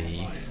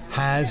BBC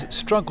has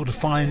struggled to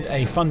find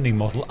a funding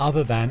model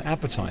other than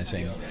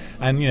advertising.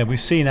 And, we've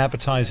seen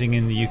advertising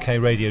in the UK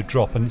radio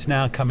drop, and it's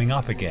now coming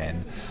up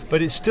again.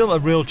 But it's still a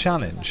real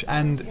challenge.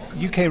 And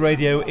UK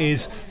radio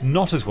is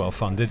not as well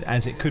funded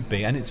as it could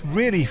be, and it's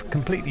really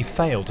completely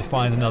failed to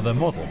find another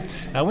model.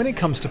 Now, when it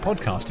comes to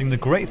podcasting, the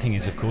great thing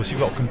is, of course,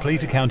 you've got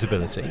complete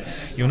accountability.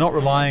 You're not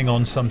relying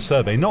on some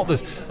survey. Not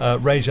that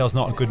RAJAR's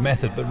not a good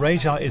method, but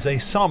RAJAR is a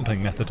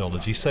sampling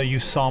methodology. So you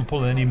sample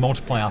and then you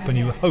multiply up, and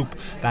you hope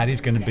that is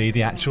going to be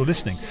the actual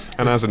listening.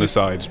 And as an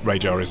aside,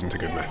 RAJAR isn't a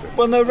good method.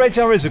 Well, no,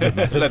 RAJAR is a good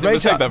method.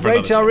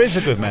 RAJAR is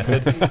a good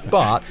method,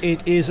 but it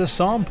is a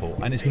sample,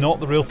 and it's not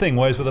the real thing.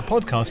 Whereas with a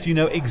podcast, you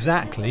know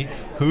exactly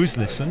who's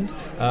listened,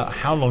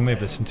 how long they've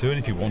listened to, and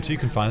if you want to, you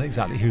can find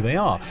exactly who they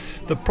are.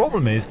 The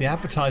problem is the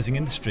advertising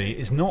industry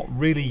is not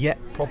really yet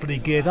properly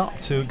geared up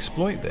to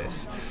exploit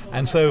this.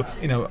 And so,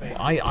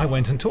 I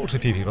went and talked to a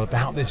few people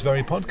about this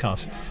very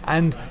podcast,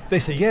 and they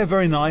say, yeah,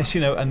 very nice,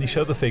 and they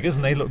show the figures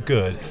and they look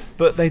good,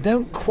 but they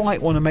don't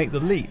quite want to make the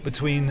leap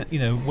between,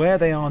 where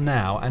they are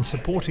now and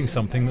supporting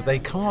something that they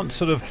can't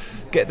sort of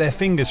get their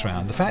fingers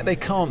around. The fact they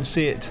can't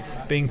see it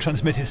being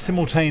transmitted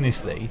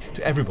simultaneously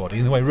to everybody,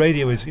 in the way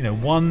radio is,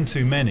 one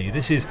too many.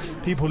 This is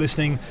people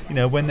listening,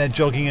 when they're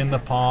jogging in the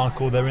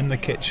park, or they're in the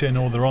kitchen,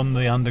 or they're on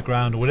the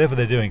underground, or whatever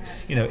they're doing.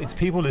 It's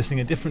people listening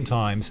at different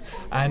times,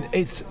 and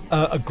it's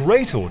a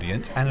great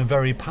audience and a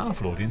very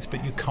powerful audience,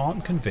 but you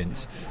can't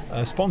convince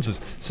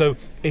sponsors. So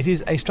it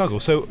is a struggle.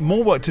 So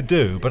more work to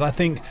do, but I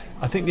think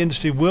the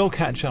industry will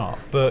catch up.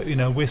 But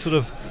we're sort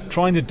of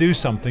trying to do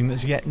something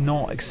that's yet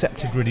not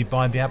accepted really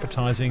by the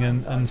advertising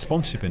and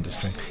sponsorship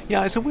industry.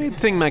 Yeah, it's a weird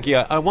thing, Maggie.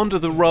 I wonder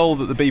the role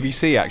that the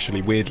BBC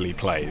actually weirdly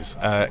plays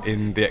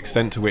in the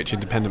extent to which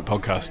independent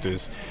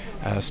podcasters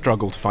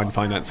struggle to find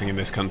financing in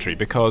this country,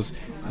 because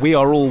we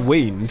are all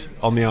weaned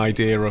on the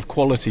idea of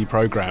quality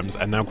programmes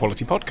and now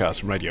quality podcasts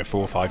from Radio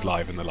 4, 5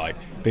 Live and the like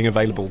being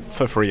available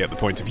for free at the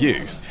point of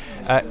use.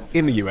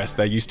 In the US,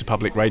 they're used to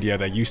public radio,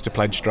 they're used to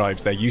pledge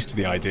drives, they're used to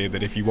the idea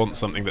that if you want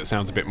something that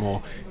sounds a bit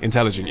more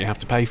intelligent, you have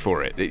to pay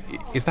for it.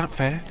 Is that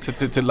fair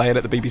to lay it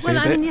at the BBC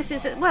a bit?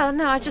 Yes.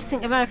 No, I just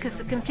think America's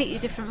a completely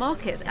different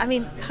market. I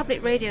mean,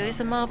 public radio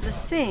is a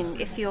marvellous thing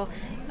if you're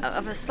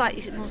of a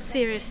slightly more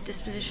serious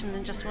disposition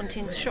than just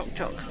wanting shock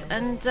jocks.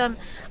 And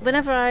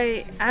whenever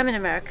I am in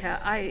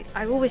America, I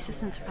always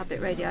listen to public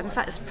radio. In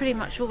fact, it's pretty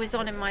much always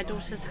on in my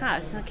daughter's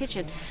house in the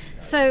kitchen.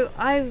 So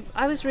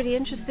I was really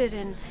interested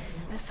in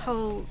this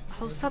whole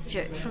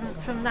subject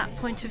from that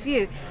point of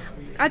view.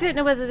 I don't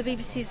know whether the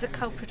BBC is a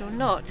culprit or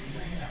not.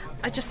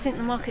 I just think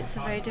the markets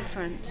are very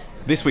different.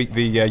 This week,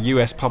 the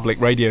US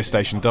public radio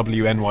station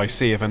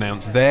WNYC have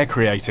announced they're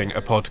creating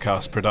a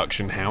podcast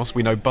production house.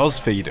 We know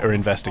BuzzFeed are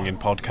investing in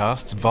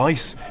podcasts.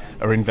 Vice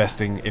are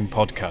investing in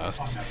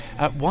podcasts.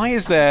 Why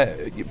is there,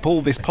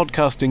 Paul, this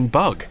podcasting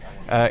bug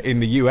in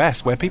the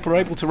US where people are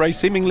able to raise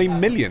seemingly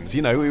millions?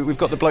 We've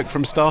got the bloke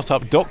from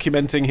Startup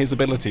documenting his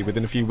ability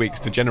within a few weeks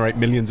to generate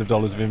millions of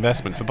dollars of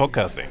investment for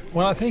podcasting.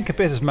 Well, I think a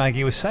bit as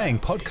Maggie was saying,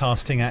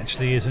 podcasting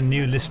actually is a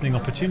new listening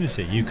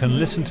opportunity. You can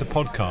listen to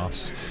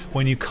podcasts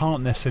when you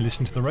can't necessarily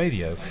listen to the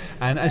radio.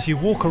 And as you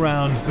walk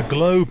around the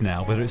globe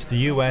now, whether it's the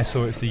US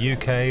or it's the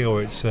UK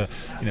or it's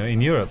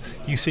in Europe,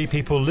 you see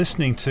people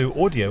listening to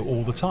audio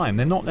all the time.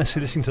 They're not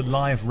necessarily listening to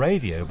live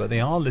radio, but they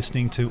are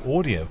listening to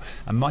audio,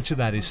 and much of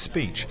that is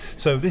speech.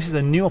 So this is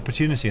a new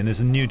opportunity and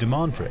there's a new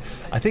demand for it.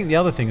 I think the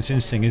other thing that's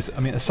interesting is,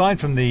 aside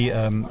from the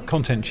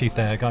content chief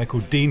there, a guy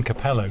called Dean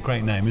Capello,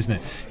 great name, isn't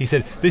it? He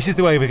said, this is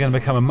the way we're going to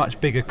become a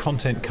much bigger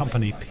content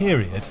company,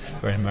 period,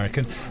 very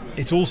American.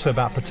 It's also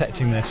about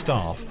protecting their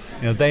staff.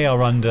 They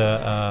are under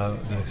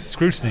the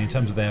scrutiny in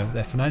terms of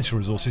their financial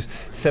resources.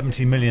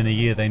 70 million a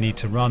year they need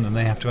to run, and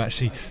they have to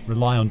actually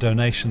rely on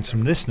donations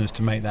from listeners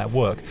to make that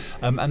work.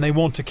 And they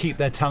want to keep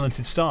their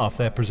talented staff,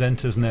 their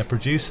presenters and their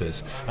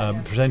producers.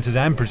 Presenters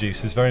and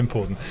producers, very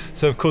important.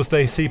 So, of course,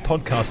 they see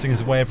podcasting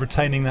as a way of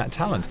retaining that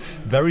talent.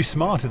 Very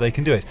smart if they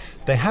can do it.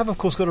 They have, of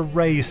course, got to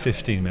raise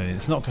 15 million.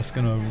 It's not just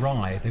going to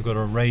arrive. They've got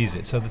to raise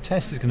it. So the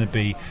test is going to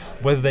be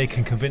whether they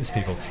can convince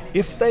people.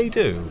 If they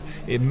do,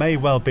 it may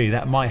well be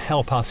that might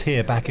help us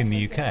here back in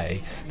the UK,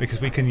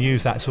 because we can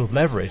use that sort of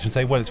leverage and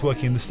say, well, it's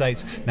working in the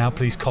States, now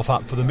please cough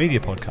up for the media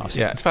podcast.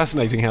 Yeah, it's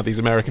fascinating how these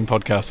American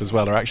podcasts as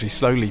well are actually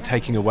slowly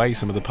taking away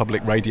some of the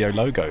public radio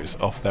logos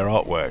off their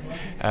artwork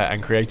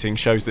and creating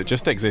shows that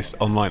just exist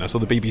online. I saw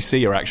the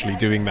BBC are actually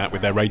doing that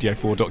with their Radio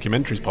 4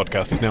 documentaries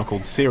podcast. It's now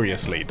called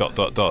Seriously ...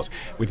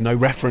 with no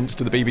reference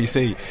to the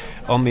BBC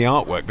on the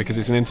artwork because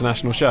it's an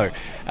international show.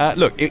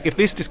 Look, if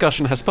this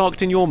discussion has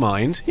sparked in your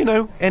mind,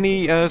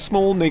 any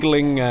small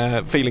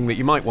niggling feeling that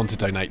you might want to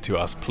donate to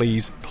us,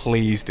 please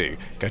do.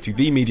 Go to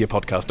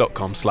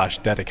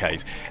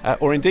themediapodcast.com/dedicate.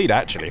 Or indeed,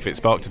 actually, if it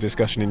sparked a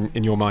discussion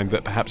in your mind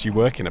that perhaps you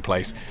work in a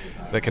place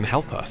that can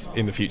help us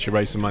in the future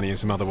raise some money in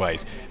some other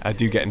ways,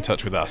 do get in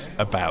touch with us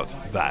about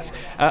that.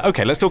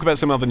 OK, let's talk about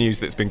some other news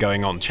that's been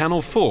going on.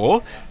 Channel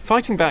 4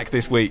 fighting back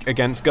this week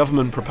against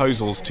government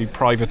proposals to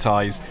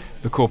privatise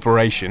the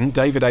corporation.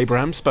 David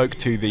Abraham spoke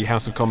to the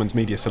House of Commons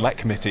Media Select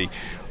Committee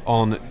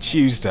on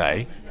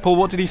Tuesday. Paul,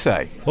 what did he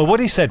say? Well, what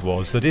he said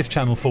was that if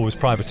Channel 4 was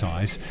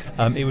privatised,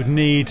 it would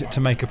need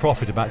to make a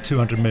profit about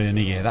 200 million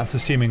a year. That's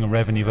assuming a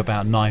revenue of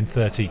about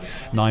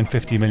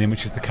 950 million,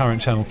 which is the current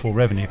Channel 4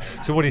 revenue.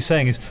 So what he's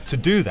saying is, to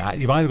do that,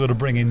 you've either got to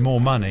bring in more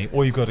money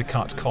or you've got to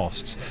cut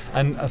costs.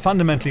 And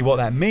fundamentally what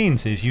that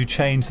means is you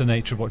change the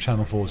nature of what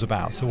Channel 4 is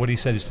about. So what he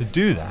said is, to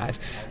do that,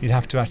 you'd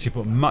have to actually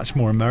put much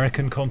more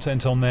American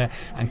content on there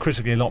and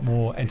critically a lot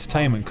more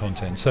entertainment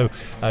content. So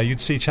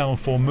you'd see Channel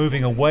 4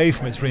 moving away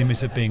from its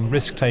remit of being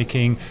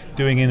risk-taking,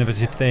 doing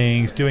innovative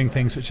things, doing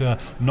things which are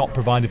not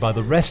provided by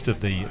the rest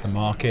of the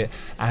market,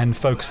 and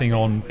focusing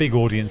on big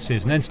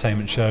audiences and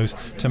entertainment shows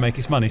to make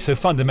its money. So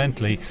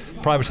fundamentally,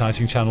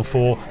 privatising Channel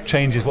 4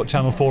 changes what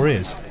Channel 4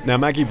 is. Now,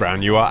 Maggie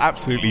Brown, you are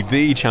absolutely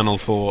the Channel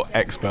 4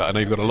 expert. I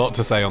know you've got a lot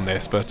to say on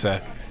this, but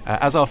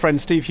as our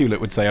friend Steve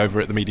Hewlett would say over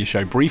at the Media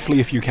Show,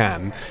 briefly if you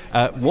can,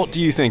 what do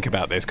you think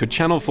about this? Could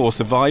Channel 4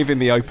 survive in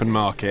the open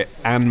market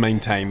and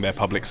maintain their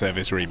public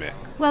service remit?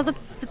 Well,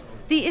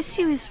 the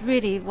issue is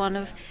really one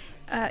of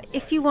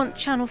if you want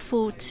Channel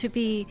 4 to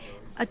be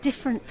a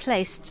different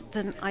place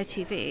than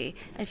ITV,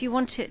 and if you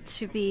want it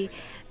to be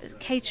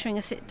catering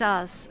as it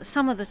does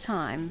some of the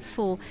time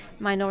for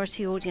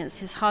minority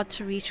audiences, hard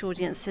to reach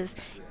audiences,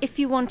 if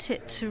you want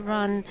it to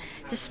run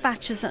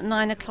dispatches at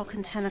 9 o'clock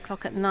and 10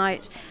 o'clock at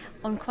night,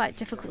 on quite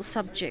difficult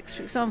subjects.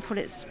 For example,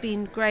 it's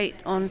been great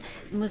on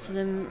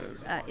Muslim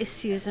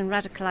issues and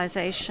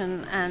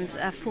radicalisation and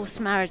forced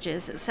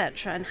marriages,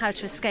 etc., and how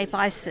to escape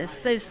ISIS,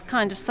 those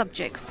kind of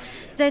subjects.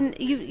 Then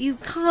you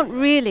can't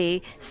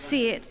really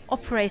see it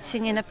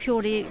operating in a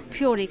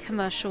purely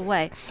commercial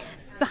way.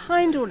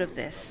 Behind all of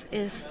this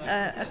is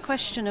a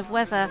question of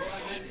whether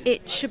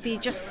it should be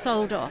just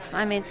sold off.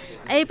 I mean,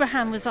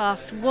 Abraham was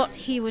asked what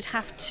he would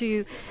have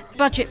to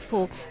budget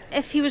for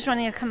if he was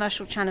running a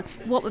commercial channel,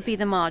 what would be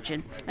the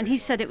margin? And he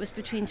said it was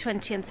between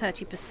 20 and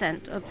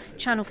 30% of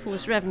Channel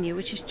 4's revenue,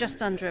 which is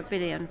just under £1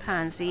 billion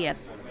a year.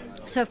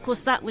 So, of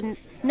course, that wouldn't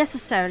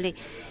necessarily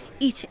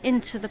eat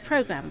into the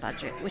programme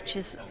budget, which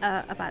is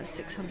about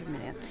 600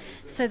 million.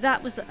 So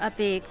that was a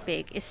big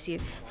issue.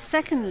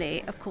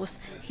 Secondly, of course,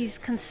 he's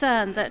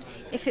concerned that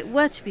if it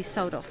were to be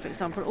sold off, for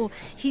example, or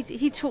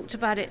he talked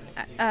about it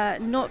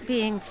not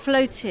being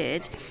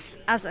floated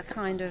as a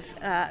kind of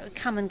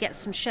come and get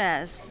some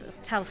shares,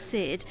 tell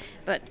Sid,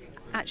 but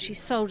actually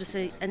sold as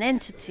an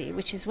entity,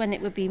 which is when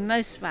it would be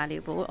most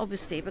valuable,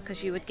 obviously,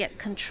 because you would get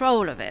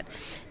control of it,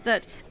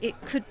 that it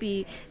could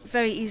be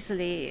very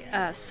easily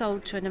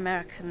sold to an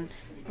American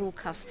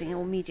broadcasting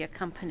or media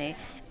company,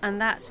 and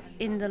that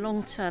in the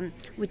long term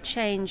would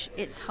change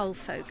its whole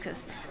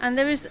focus. And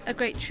there is a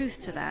great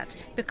truth to that,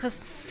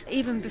 because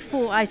even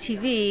before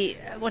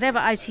ITV, whatever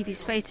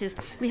ITV's fate is,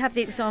 we have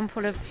the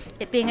example of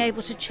it being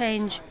able to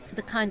change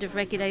the kind of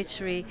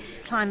regulatory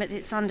climate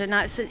it's under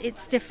now.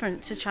 It's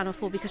different to Channel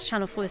 4 because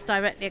Channel 4 is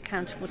directly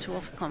accountable to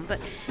Ofcom, but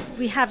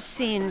we have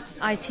seen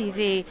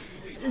ITV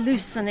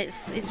loosen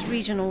its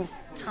regional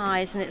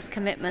ties and its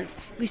commitments.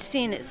 We've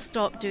seen it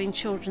stop doing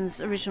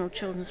original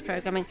children's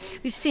programming.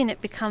 We've seen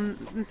it become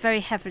very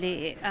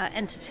heavily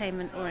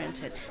entertainment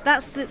oriented.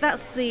 That's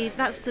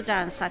the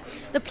downside.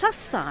 The plus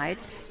side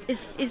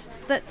is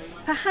that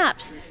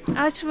perhaps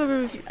out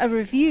of a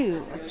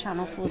review of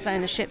Channel 4's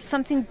ownership,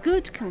 something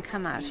good can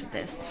come out of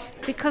this,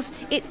 because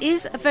it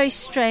is a very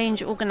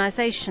strange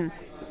organisation.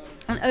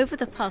 And over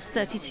the past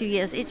 32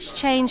 years, it's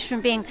changed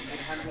from being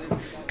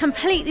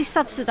completely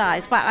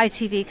subsidised by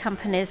ITV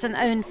companies and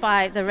owned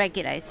by the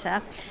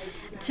regulator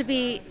to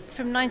be,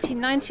 from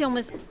 1990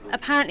 onwards,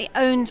 apparently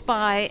owned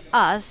by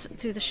us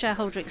through the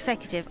shareholder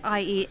executive,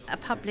 i.e. a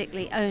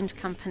publicly owned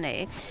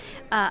company,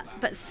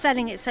 but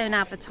selling its own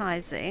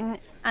advertising.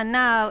 And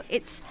now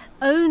it's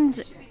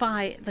owned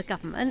by the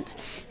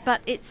government,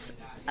 but it's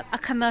a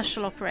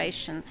commercial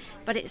operation,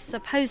 but it's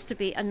supposed to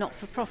be a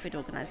not-for-profit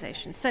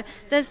organisation. So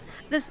there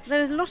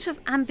are a lot of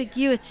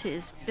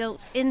ambiguities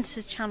built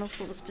into Channel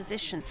 4's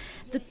position.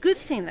 The good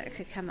thing that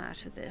could come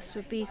out of this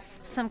would be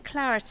some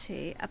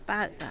clarity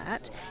about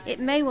that. It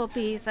may well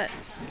be that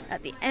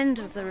at the end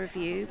of the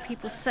review,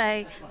 people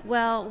say,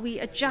 well, we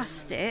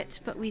adjust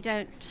it, but we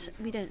don't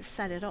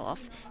sell it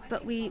off,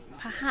 but we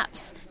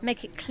perhaps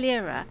make it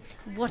clearer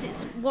what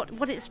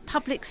its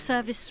public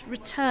service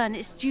return,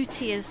 its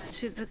duty is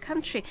to the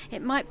country.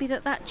 It might be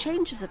that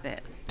changes a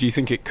bit. Do you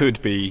think it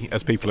could be,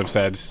 as people have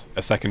said,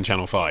 a second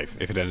Channel 5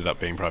 if it ended up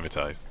being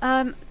privatised?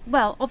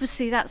 Well,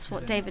 obviously that's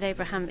what David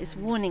Abraham is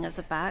warning us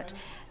about.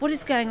 What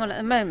is going on at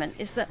the moment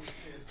is that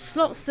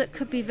slots that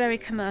could be very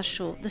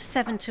commercial, the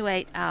 7 to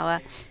 8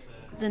 hour,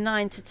 the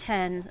 9 to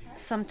 10,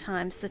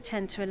 sometimes the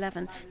 10 to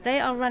 11, they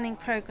are running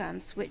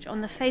programmes which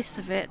on the face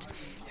of it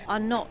are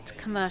not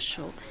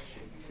commercial.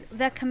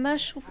 Their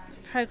commercial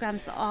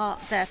programmes are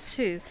there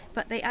too,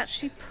 but they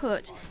actually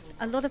put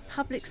a lot of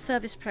public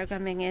service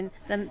programming in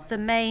the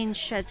main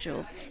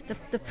schedule,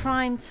 the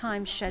prime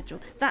time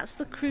schedule. That's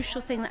the crucial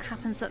thing that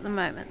happens at the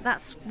moment.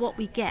 That's what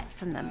we get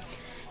from them.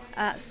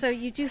 So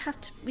we do have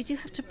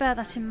to bear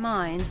that in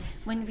mind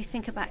when we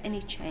think about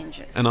any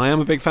changes. And I am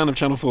a big fan of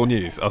Channel 4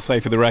 News, I'll say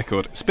for the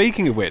record.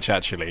 Speaking of which,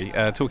 actually,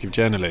 talking of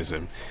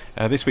journalism,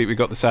 this week we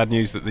got the sad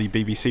news that the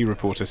BBC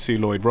reporter Sue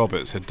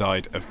Lloyd-Roberts had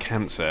died of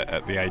cancer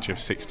at the age of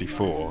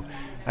 64.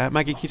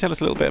 Maggie, can you tell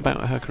us a little bit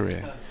about her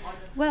career?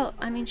 Well,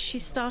 I mean, she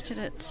started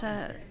at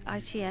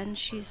ITN.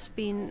 She's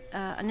been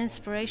an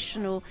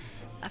inspirational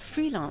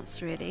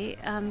freelance, really,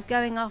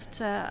 going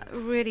after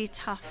really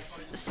tough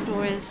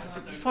stories,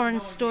 foreign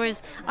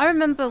stories. I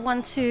remember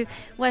one too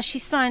where she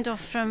signed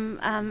off from,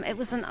 it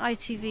was an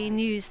ITV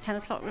News 10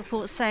 o'clock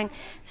report saying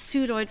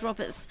Sue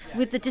Lloyd-Roberts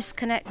with the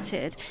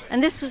disconnected.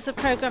 And this was a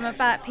programme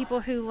about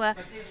people who were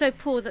so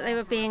poor that they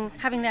were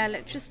having their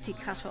electricity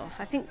cut off.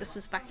 I think this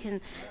was back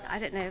in, I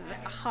don't know,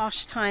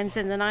 harsh times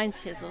in the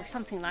 90s or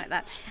something like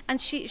that.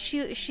 And she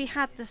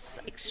had this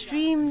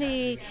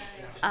extremely,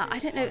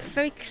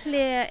 very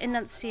clear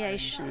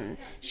enunciation.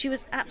 She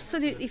was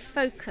absolutely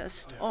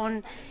focused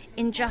on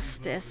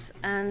injustice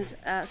and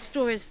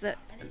stories that,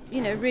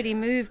 really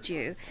moved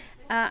you.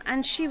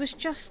 And she was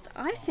just,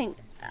 I think,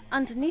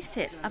 underneath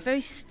it, a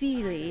very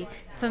steely,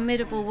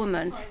 formidable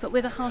woman, but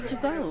with a heart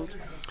of gold.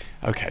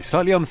 OK,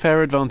 slightly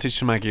unfair advantage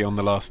to Maggie on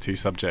the last two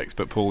subjects,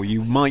 but Paul,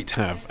 you might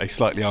have a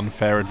slightly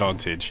unfair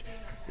advantage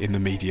in the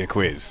media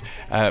quiz,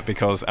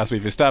 because, as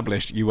we've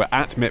established, you were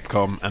at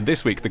MIPCOM, and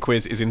this week the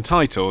quiz is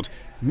entitled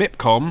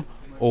MIPCOM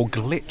or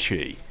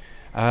Glitchy.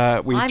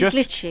 I'm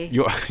glitchy.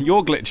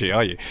 You're glitchy,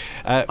 are you?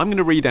 I'm going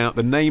to read out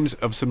the names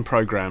of some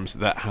programmes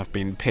that have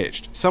been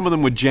pitched. Some of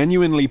them were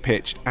genuinely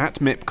pitched at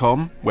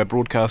MIPCOM, where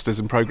broadcasters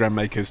and programme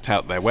makers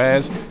tout their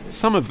wares.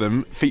 Some of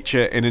them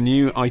feature in a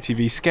new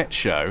ITV sketch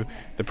show,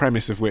 the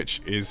premise of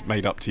which is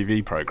made-up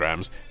TV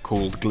programmes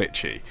called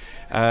Glitchy.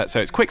 So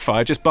it's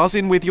quickfire. Just buzz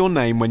in with your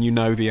name when you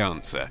know the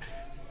answer.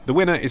 The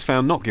winner is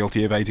found not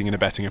guilty of aiding and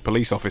abetting a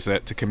police officer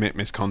to commit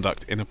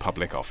misconduct in a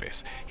public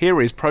office.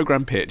 Here is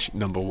programme pitch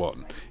number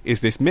 1.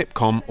 Is this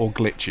MIPCOM or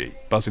Glitchy?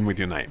 Buzz in with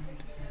your name.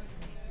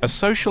 A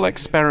social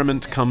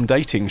experiment cum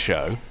dating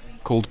show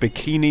called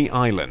Bikini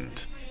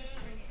Island.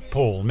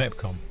 Paul,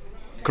 MIPCOM.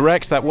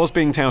 Correct, that was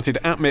being touted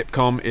at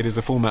MIPCOM. It is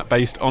a format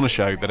based on a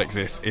show that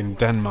exists in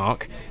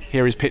Denmark.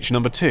 Here is pitch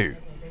number 2.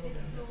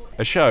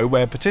 A show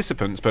where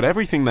participants put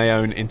everything they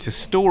own into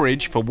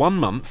storage for 1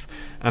 month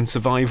and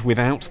survive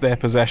without their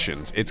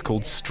possessions. It's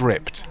called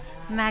Stripped.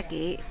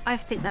 Maggie, I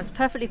think that's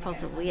perfectly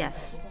possible,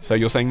 yes. So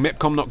you're saying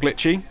MIPCOM, not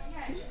Glitchy?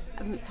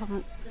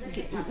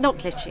 Not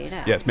Glitchy,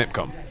 no. Yes,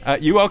 MIPCOM.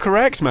 You are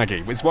correct,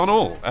 Maggie. It's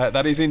 1-1.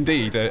 That is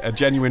indeed a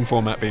genuine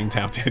format being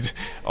touted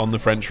on the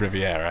French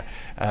Riviera,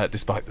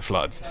 despite the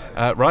floods.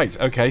 Right,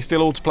 OK,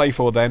 still all to play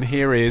for then.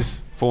 Here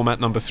is format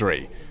number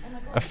 3.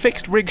 A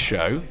fixed rig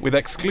show with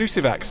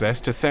exclusive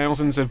access to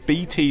thousands of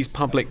BT's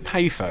public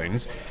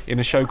payphones in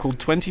a show called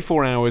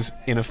 24 Hours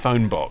in a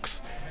Phone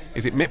Box.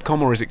 Is it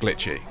MIPCOM or is it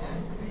Glitchy?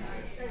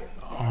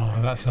 Oh,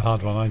 that's a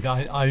hard one.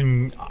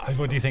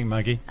 What do you think,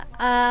 Maggie?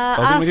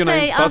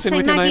 I'll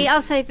say Maggie.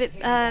 I'll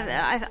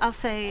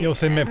say You'll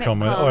say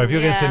MIPCOM. Or if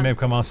you're going to say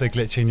MIPCOM, I'll say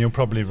Glitchy, and you're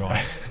probably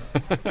right.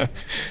 But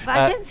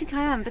I don't think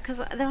I am,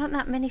 because there aren't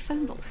that many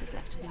phone boxes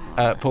left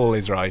anymore. Paul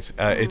is right.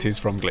 It is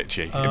from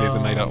Glitchy. It is a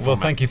made-up format. Well,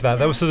 thank you for that.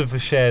 That was sort of a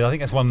shared. I think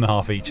that's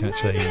 1.5 each,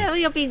 actually. Yeah, well,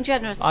 you're being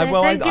generous.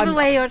 Don't give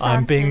away your advantage.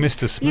 I'm being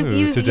Mr.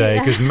 Smooth today,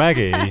 because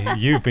Maggie,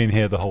 you've been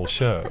here the whole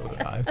show.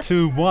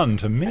 2-1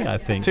 to me, I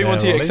think. 2-1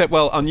 to you, except,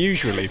 well,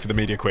 unusually for the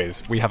media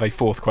quiz, we have a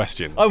 4th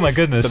question. Oh, my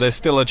goodness. So there's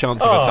still a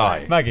chance of a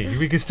tie. Maggie,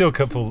 we can still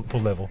pull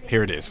level.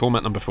 Here it is,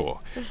 format number 4.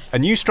 A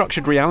new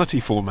structured reality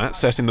format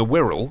set in the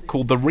Wirral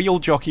called The Real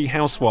Jockey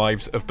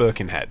Housewives of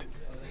Birkenhead.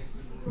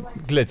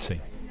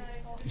 Glitzy.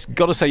 You've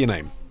got to say your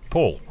name.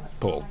 Paul.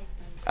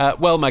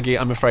 Well, Maggie,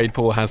 I'm afraid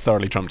Paul has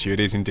thoroughly trumped you. It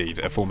is indeed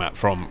a format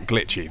from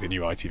Glitchy, the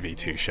new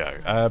ITV2 show.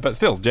 But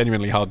still,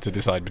 genuinely hard to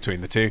decide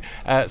between the two.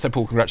 So,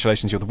 Paul,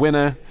 congratulations, you're the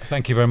winner.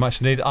 Thank you very much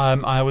indeed.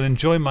 I will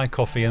enjoy my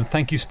coffee, and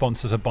thank you,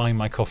 sponsors, for buying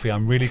my coffee.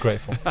 I'm really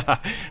grateful.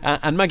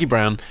 And Maggie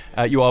Brown,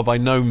 you are by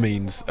no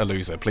means a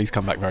loser. Please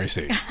come back very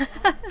soon.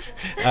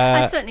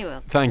 I certainly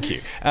will. Thank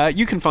you.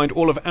 You can find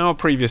all of our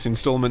previous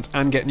instalments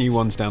and get new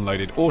ones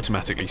downloaded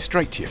automatically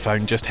straight to your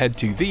phone. Just head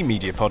to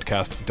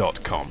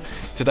themediapodcast.com.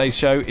 Today's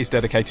show is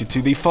dedicated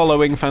to the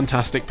following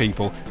fantastic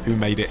people who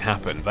made it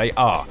happen. They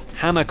are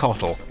Hannah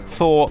Cottle,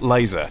 Thor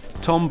Laser,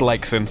 Tom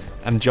Blakeson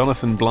and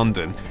Jonathan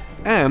Blunden.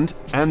 And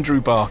Andrew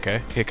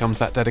Barker, here comes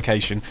that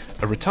dedication,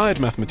 a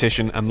retired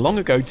mathematician and long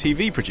ago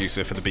TV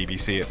producer for the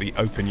BBC at the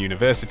Open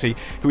University,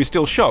 who is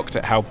still shocked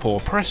at how poor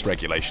press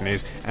regulation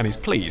is and is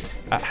pleased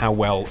at how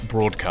well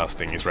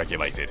broadcasting is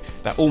regulated.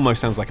 That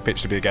almost sounds like a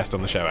pitch to be a guest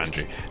on the show,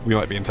 Andrew. We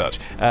might be in touch.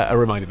 A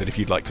reminder that if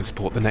you'd like to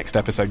support the next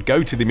episode,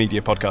 go to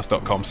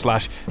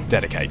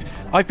themediapodcast.com/dedicate.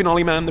 I've been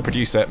Olly Mann, the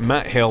producer.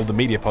 Matt Hill, the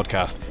Media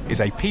Podcast, is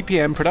a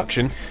PPM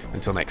production.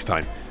 Until next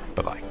time,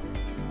 bye-bye.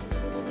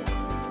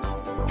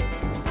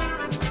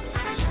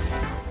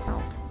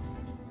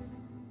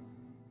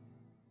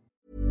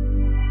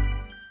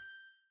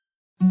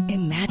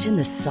 Imagine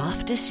the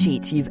softest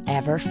sheets you've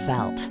ever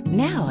felt.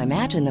 Now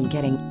imagine them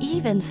getting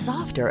even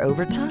softer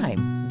over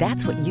time.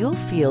 That's what you'll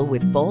feel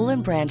with Boll &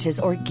 Branch's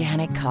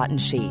organic cotton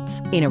sheets.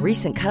 In a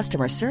recent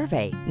customer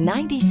survey,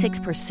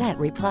 96%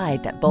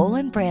 replied that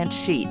Boll & Branch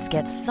sheets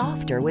get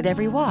softer with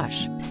every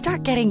wash.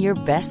 Start getting your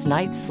best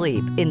night's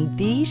sleep in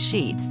these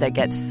sheets that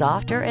get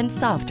softer and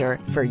softer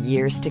for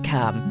years to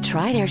come.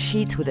 Try their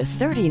sheets with a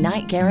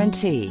 30-night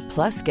guarantee.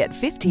 Plus, get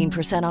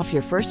 15% off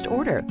your first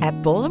order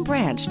at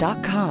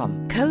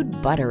bollandbranch.com. Code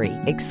BUTTERY.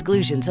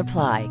 Exclusions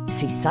apply.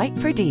 See site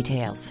for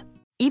details.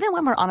 Even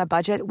when we're on a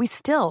budget, we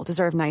still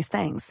deserve nice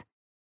things.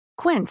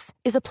 Quince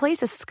is a place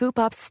to scoop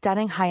up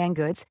stunning high-end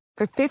goods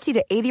for 50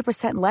 to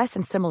 80% less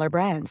than similar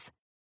brands.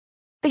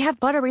 They have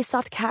buttery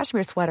soft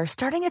cashmere sweaters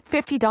starting at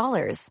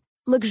 $50,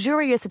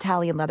 luxurious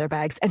Italian leather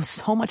bags, and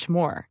so much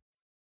more.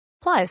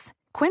 Plus,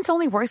 Quince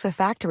only works with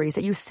factories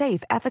that use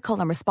safe, ethical,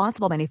 and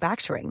responsible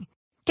manufacturing.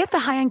 Get the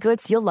high-end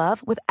goods you'll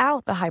love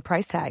without the high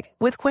price tag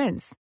with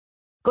Quince.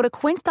 Go to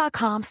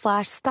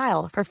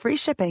quince.com/style for free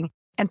shipping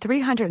and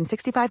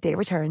 365-day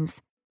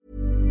returns.